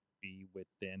should be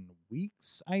within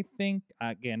weeks. I think.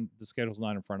 Again, the schedule's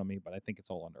not in front of me, but I think it's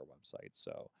all on their website.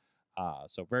 So,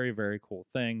 very, very cool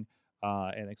thing.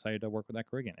 And excited to work with that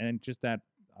crew again, and just that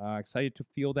excited to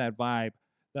feel that vibe.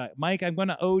 Mike, I'm going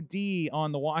to OD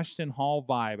on the Washington Hall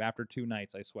vibe after 2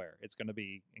 nights. I swear, it's going to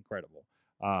be incredible.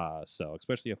 So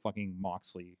especially a fucking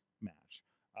Moxley match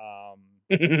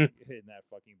in that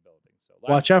fucking building. So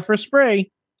watch out for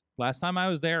spray. Last time I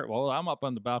was there, well, I'm up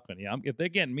on the balcony. If they're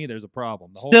getting me, there's a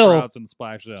problem. The whole Still, crowd's in the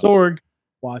splash zone. Sorg,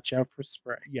 watch out for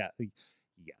spray. Yeah,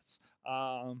 yes.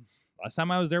 Last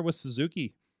time I was there was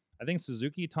Suzuki. I think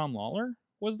Suzuki Tom Lawler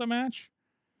was the match.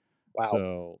 Wow.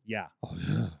 So yeah.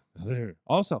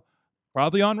 Also,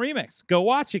 probably on Remix. Go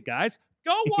watch it, guys.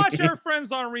 Go watch our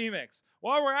friends on Remix.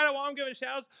 While we're at it, while I'm giving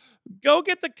shout outs, go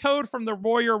get the code from the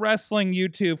Warrior Wrestling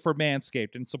YouTube for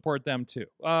Manscaped and support them too.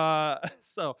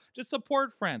 So just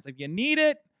support friends. If you need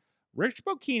it, Rich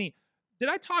Bocchini. Did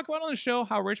I talk about on the show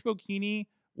how Rich Bocchini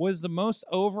was the most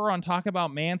over on talk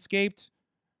about Manscaped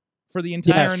for the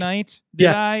entire night? Did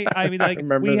I? I mean, like,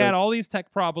 we had all these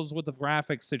tech problems with the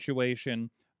graphics situation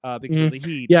because of the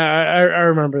heat. Yeah, I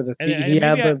remember this. He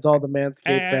ad-libbed all the Manscaped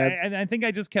ads. And I think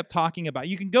I just kept talking about.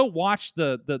 You can go watch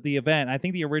the event. I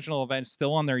think the original event's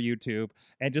still on their YouTube.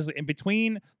 And just in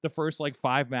between the first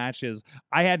 5 matches,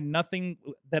 I had nothing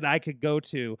that I could go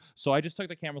to, so I just took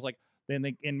the cameras. And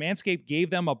Manscaped gave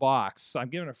them a box. I'm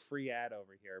giving a free ad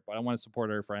over here, but I want to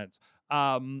support our friends.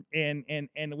 And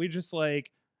we just and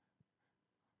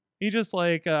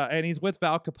he's with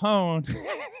Val Capone,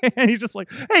 and he's just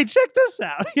like, hey, check this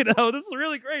out. This is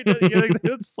really great.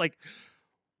 It's like,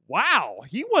 wow,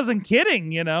 he wasn't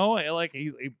kidding.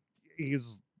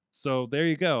 He's so there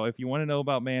you go. If you want to know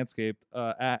about Manscaped,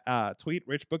 tweet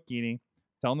Rich Bocchini,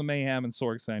 tell him the Mayhem and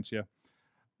Sorg sent you.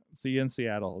 See you in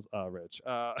Seattle, Rich.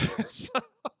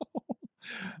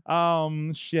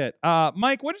 Shit.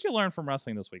 Mike, what did you learn from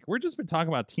wrestling this week? We've just been talking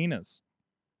about Tina's.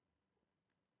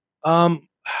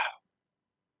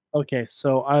 Okay,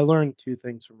 so I learned 2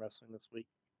 things from wrestling this week.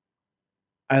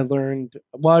 I relearned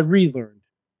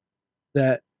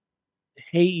that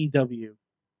AEW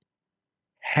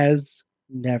has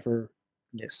never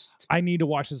missed. I need to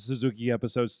watch the Suzuki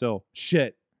episode still.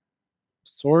 Shit.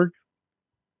 Sorg,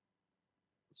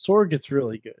 it's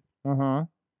really good. Uh-huh.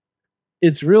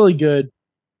 It's really good,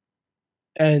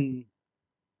 and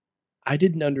I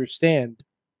didn't understand.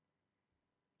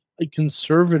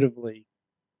 Conservatively,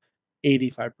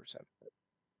 85% of it.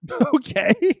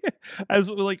 Okay. As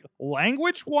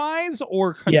language wise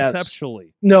or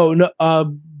conceptually? Yes.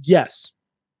 No.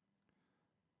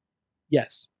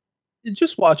 Yes.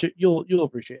 Just watch it. You'll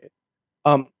appreciate it.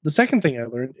 The second thing I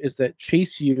learned is that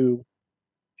Chase U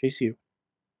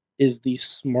is the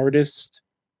smartest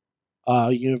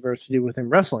university within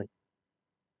wrestling,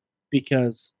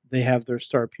 because they have their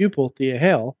star pupil, Thea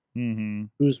Hale, Mm-hmm.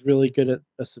 who's really good at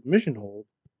a submission hold,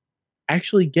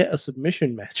 actually get a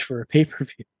submission match for a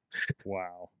pay-per-view.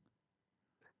 Wow.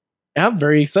 And I'm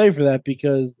very excited for that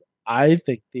because I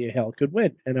think Thea Hale could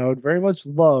win. And I would very much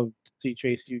love to see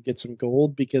Chase U get some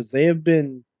gold because they have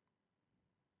been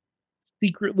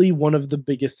secretly one of the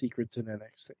biggest secrets in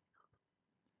NXT.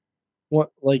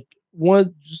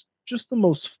 One just the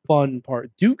most fun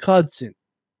part. Duke Hudson,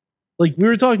 like we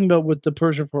were talking about with the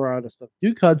Persia Parada stuff.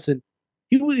 Duke Hudson,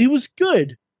 he was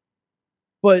good,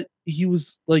 but he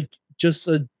was like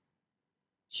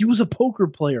he was a poker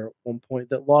player at one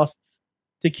point that lost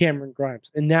to Cameron Grimes,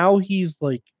 and now he's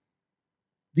like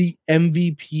the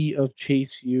MVP of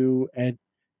Chase U, and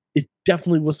it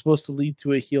definitely was supposed to lead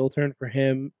to a heel turn for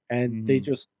him, and they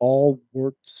just all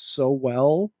worked so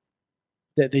well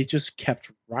that they just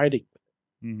kept riding with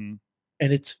it,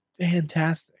 and it's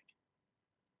fantastic.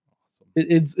 Awesome.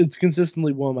 It's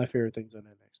consistently one of my favorite things on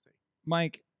NXT.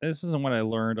 Mike, this isn't what I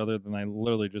learned, other than I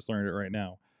literally just learned it right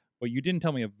now. But you didn't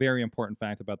tell me a very important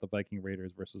fact about the Viking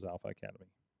Raiders versus Alpha Academy.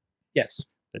 Yes,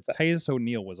 That Titus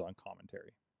O'Neil was on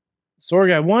commentary.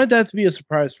 Sorg, I wanted that to be a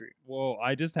surprise for you. Whoa,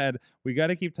 we got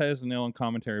to keep Titus O'Neil on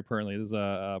commentary permanently. This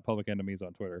is Public Enemies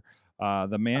on Twitter.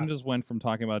 The man just went from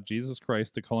talking about Jesus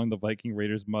Christ to calling the Viking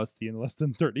Raiders musty in less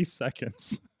than 30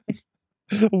 seconds.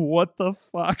 What the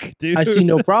fuck, dude? I see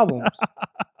no problems.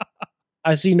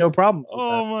 I see no problem.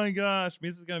 Oh my gosh.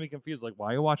 Misa's going to be confused. Like,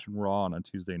 why are you watching Raw on a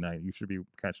Tuesday night? You should be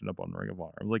catching up on Ring of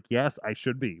Honor. I'm like, yes, I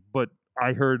should be. But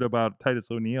I heard about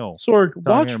Titus O'Neil. Sorg,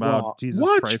 watch about Raw. Jesus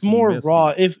watch Christ more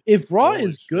Raw. If Raw Holy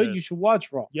is good, shit. you should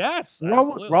watch Raw. Yes,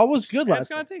 Raw was good And last it's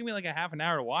going night. to take me like a half an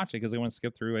hour to watch it because I want to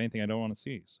skip through anything I don't want to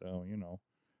see. So, you know.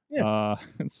 Yeah.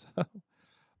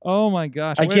 Oh my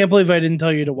gosh. I can't believe I didn't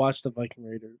tell you to watch the Viking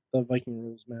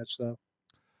Rules match though.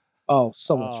 Oh,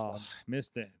 so much fun.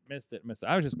 Missed it.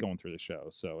 I was just going through the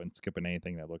show, and skipping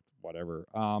anything that looked whatever.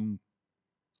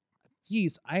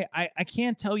 Geez, I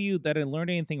can't tell you that I learned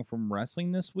anything from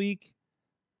wrestling this week.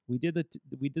 We did the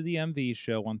MV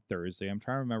show on Thursday. I'm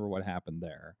trying to remember what happened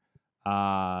there.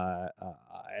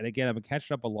 And again, I've been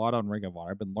catching up a lot on Ring of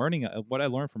Honor. I've been learning what I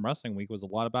learned from Wrestling Week was a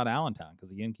lot about Allentown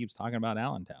because Ian keeps talking about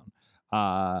Allentown.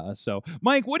 So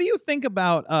Mike, what do you think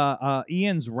about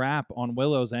Ian's rap on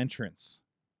Willow's entrance?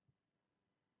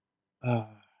 As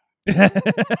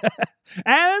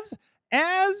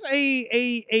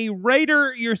a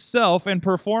writer yourself and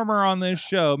performer on this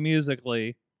show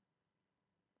musically,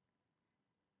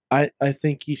 I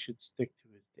think he should stick to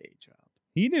his day job.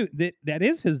 He knew that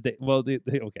is his day. Well, okay.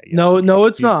 Yeah. No,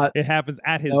 it's not. It happens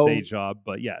at his day job,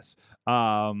 but yes.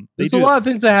 There's a lot of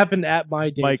things that happen at my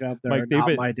day job that are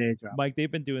not my day job. Mike, they've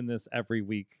been doing this every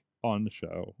week on the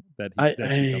show that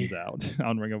she comes out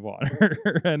on Ring of Honor,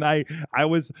 and I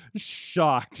was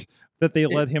shocked that they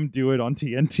let him do it on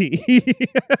TNT.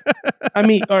 I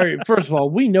mean, all right. First of all,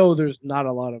 we know there's not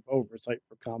a lot of oversight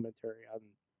for commentary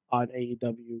on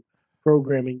AEW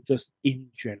programming, just in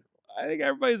general. I think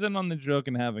everybody's in on the joke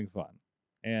and having fun,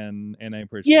 and I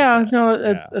appreciate. Yeah, that. no,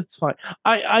 that's fine.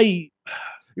 I'd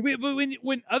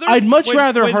much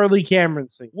rather Harley Cameron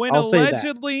sing. When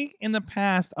allegedly in the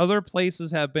past, other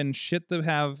places have been shit that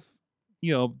have,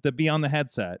 to be on the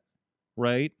headset,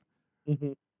 right?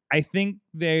 Mm-hmm. I think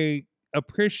they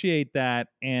appreciate that,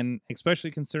 and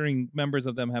especially considering members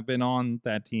of them have been on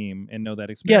that team and know that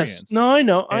experience. Yes, no, I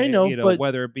know, but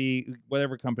whether it be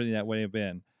whatever company that may have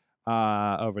been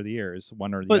over the years,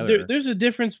 one or the other. But there's a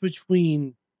difference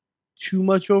between too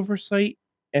much oversight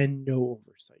and no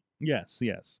oversight. Yes.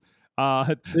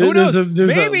 Who knows?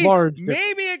 Maybe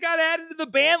it got added to the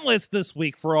ban list this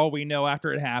week for all we know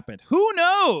after it happened. Who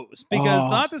knows? Because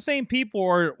not the same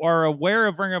people are aware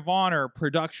of Ring of Honor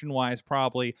production-wise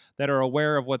probably that are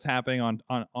aware of what's happening on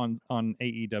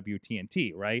AEW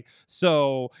TNT, right?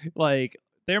 So, like,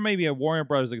 there may be a Warner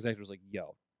Brothers executive like,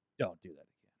 yo, don't do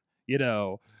that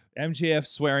again. MJF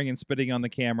swearing and spitting on the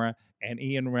camera and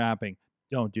Ian rapping,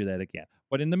 don't do that again.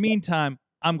 But in the meantime,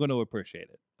 I'm going to appreciate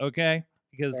it, okay?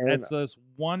 Because that's this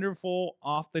wonderful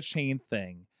off-the-chain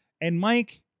thing. And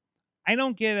Mike, I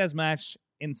don't get as much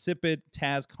insipid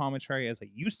Taz commentary as I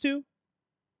used to.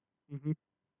 Mm-hmm.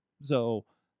 So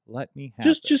let me have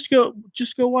just go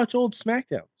watch old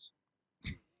SmackDowns.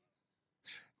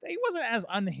 He wasn't as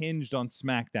unhinged on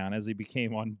SmackDown as he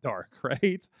became on Dark,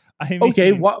 right? I mean,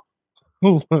 okay, what?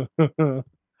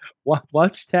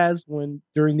 Watch Taz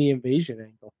during the invasion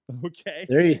angle. Okay,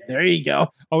 there you go.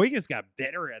 Oh, he just got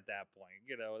bitter at that point,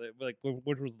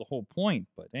 which was the whole point.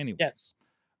 But anyway, yes.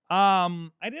 I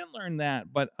didn't learn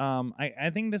that, but I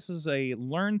think this is a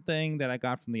learned thing that I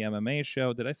got from the MMA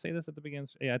show. Did I say this at the beginning?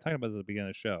 Yeah, I talked about this at the beginning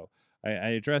of the show. I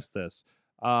addressed this.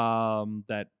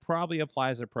 that probably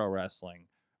applies to pro wrestling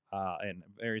in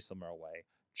a very similar way.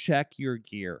 Check your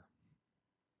gear.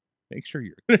 Make sure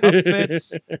your cup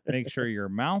fits. Make sure your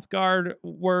mouth guard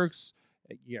works.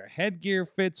 Your headgear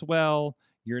fits well.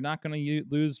 You're not going to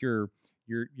lose your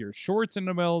shorts in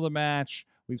the middle of the match.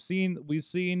 We've seen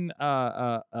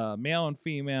male and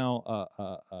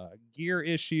female gear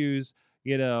issues,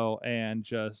 and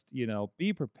just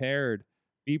be prepared.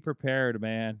 Be prepared,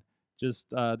 man. Just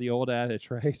the old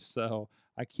adage, right? So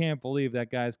I can't believe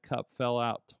that guy's cup fell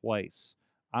out twice.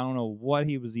 I don't know what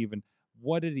he was even.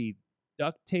 What did he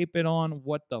duct tape it on?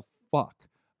 What the fuck?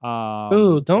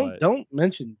 Don't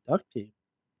mention duct tape.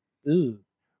 Ooh.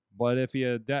 But if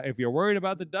you're worried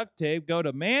about the duct tape, go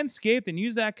to Manscaped and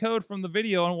use that code from the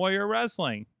video on Warrior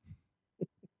Wrestling.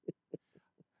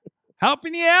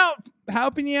 helping you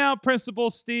out, Principal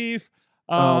Steve.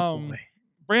 Boy.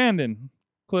 Brandon,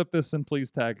 clip this and please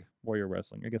tag Warrior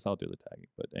Wrestling. I guess I'll do the tagging,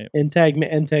 but anyway. And tag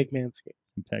Manscaped.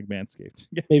 And tag Manscaped.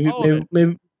 Yes,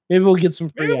 Maybe we'll get some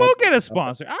free. Maybe we'll get a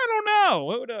sponsor. I don't know.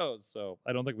 Who knows? So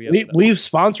I don't think we've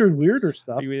sponsored weirder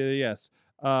stuff. Yes.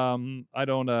 I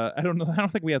don't know. I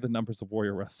don't think we have the numbers of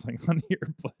Warrior Wrestling on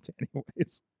here, but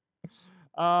anyways.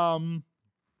 God,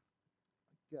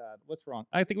 what's wrong?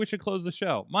 I think we should close the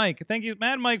show. Mike, thank you.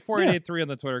 Mad Mike 4883 on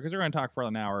the Twitter, because we're going to talk for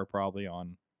an hour probably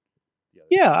on.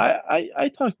 Yeah, I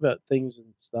talk about things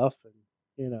and stuff,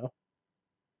 and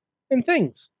and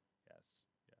things. Yes.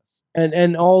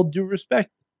 And all due respect,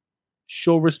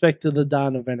 show respect to the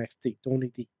Don of NXT, Tony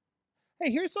D.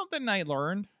 Hey, here's something I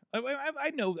learned.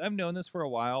 I know I've known this for a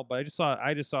while, but I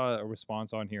just saw a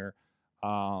response on here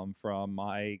from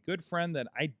my good friend that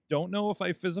I don't know if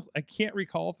I can't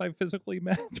recall if I physically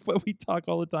met, but we talk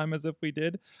all the time as if we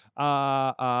did.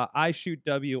 I shoot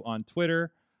W on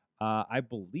Twitter. I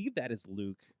believe that is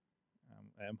Luke.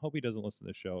 I hope he doesn't listen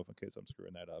to the show in case I'm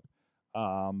screwing that up.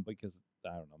 Because I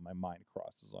don't know, my mind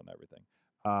crosses on everything.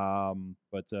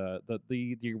 But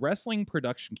the wrestling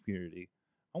production community.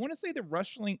 I want to say the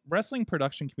wrestling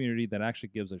production community that actually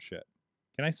gives a shit.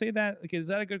 Can I say that? Like, is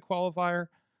that a good qualifier?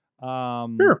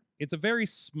 Sure. It's a very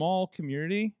small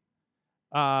community,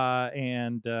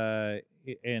 and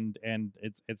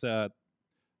it's a.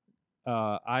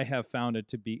 I have found it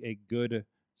to be a good,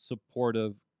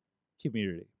 supportive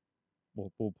community.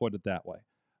 We'll put it that way.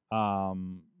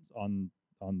 On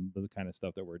the kind of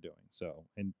stuff that we're doing. So,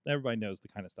 and everybody knows the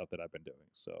kind of stuff that I've been doing.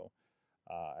 So.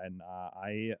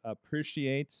 I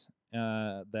appreciate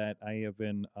that I have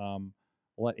been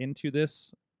let into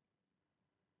this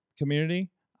community,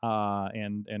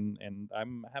 and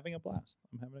I'm having a blast.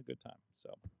 I'm having a good time.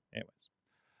 So, anyways,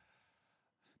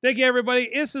 thank you, everybody.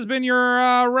 This has been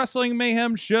your Wrestling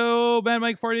Mayhem show. Mad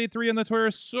Mike 4883 on the Twitter,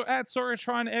 at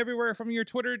Sorgatron everywhere, from your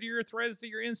Twitter to your Threads to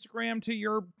your Instagram to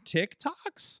your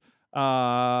TikToks,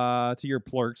 to your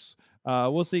plurks.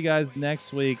 We'll see you guys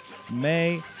next week.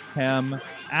 Mayhem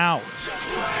out. Wait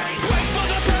for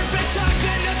the perfect time,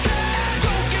 then attack.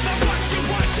 Don't give up what you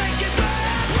want, take it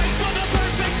back. Wait for the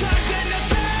perfect time, then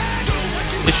attack. Do what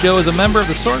you This show is a member of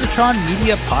the Sorgatron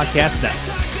Media Podcast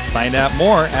Network. Find out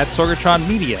more at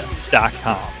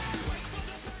sorgatronmedia.com.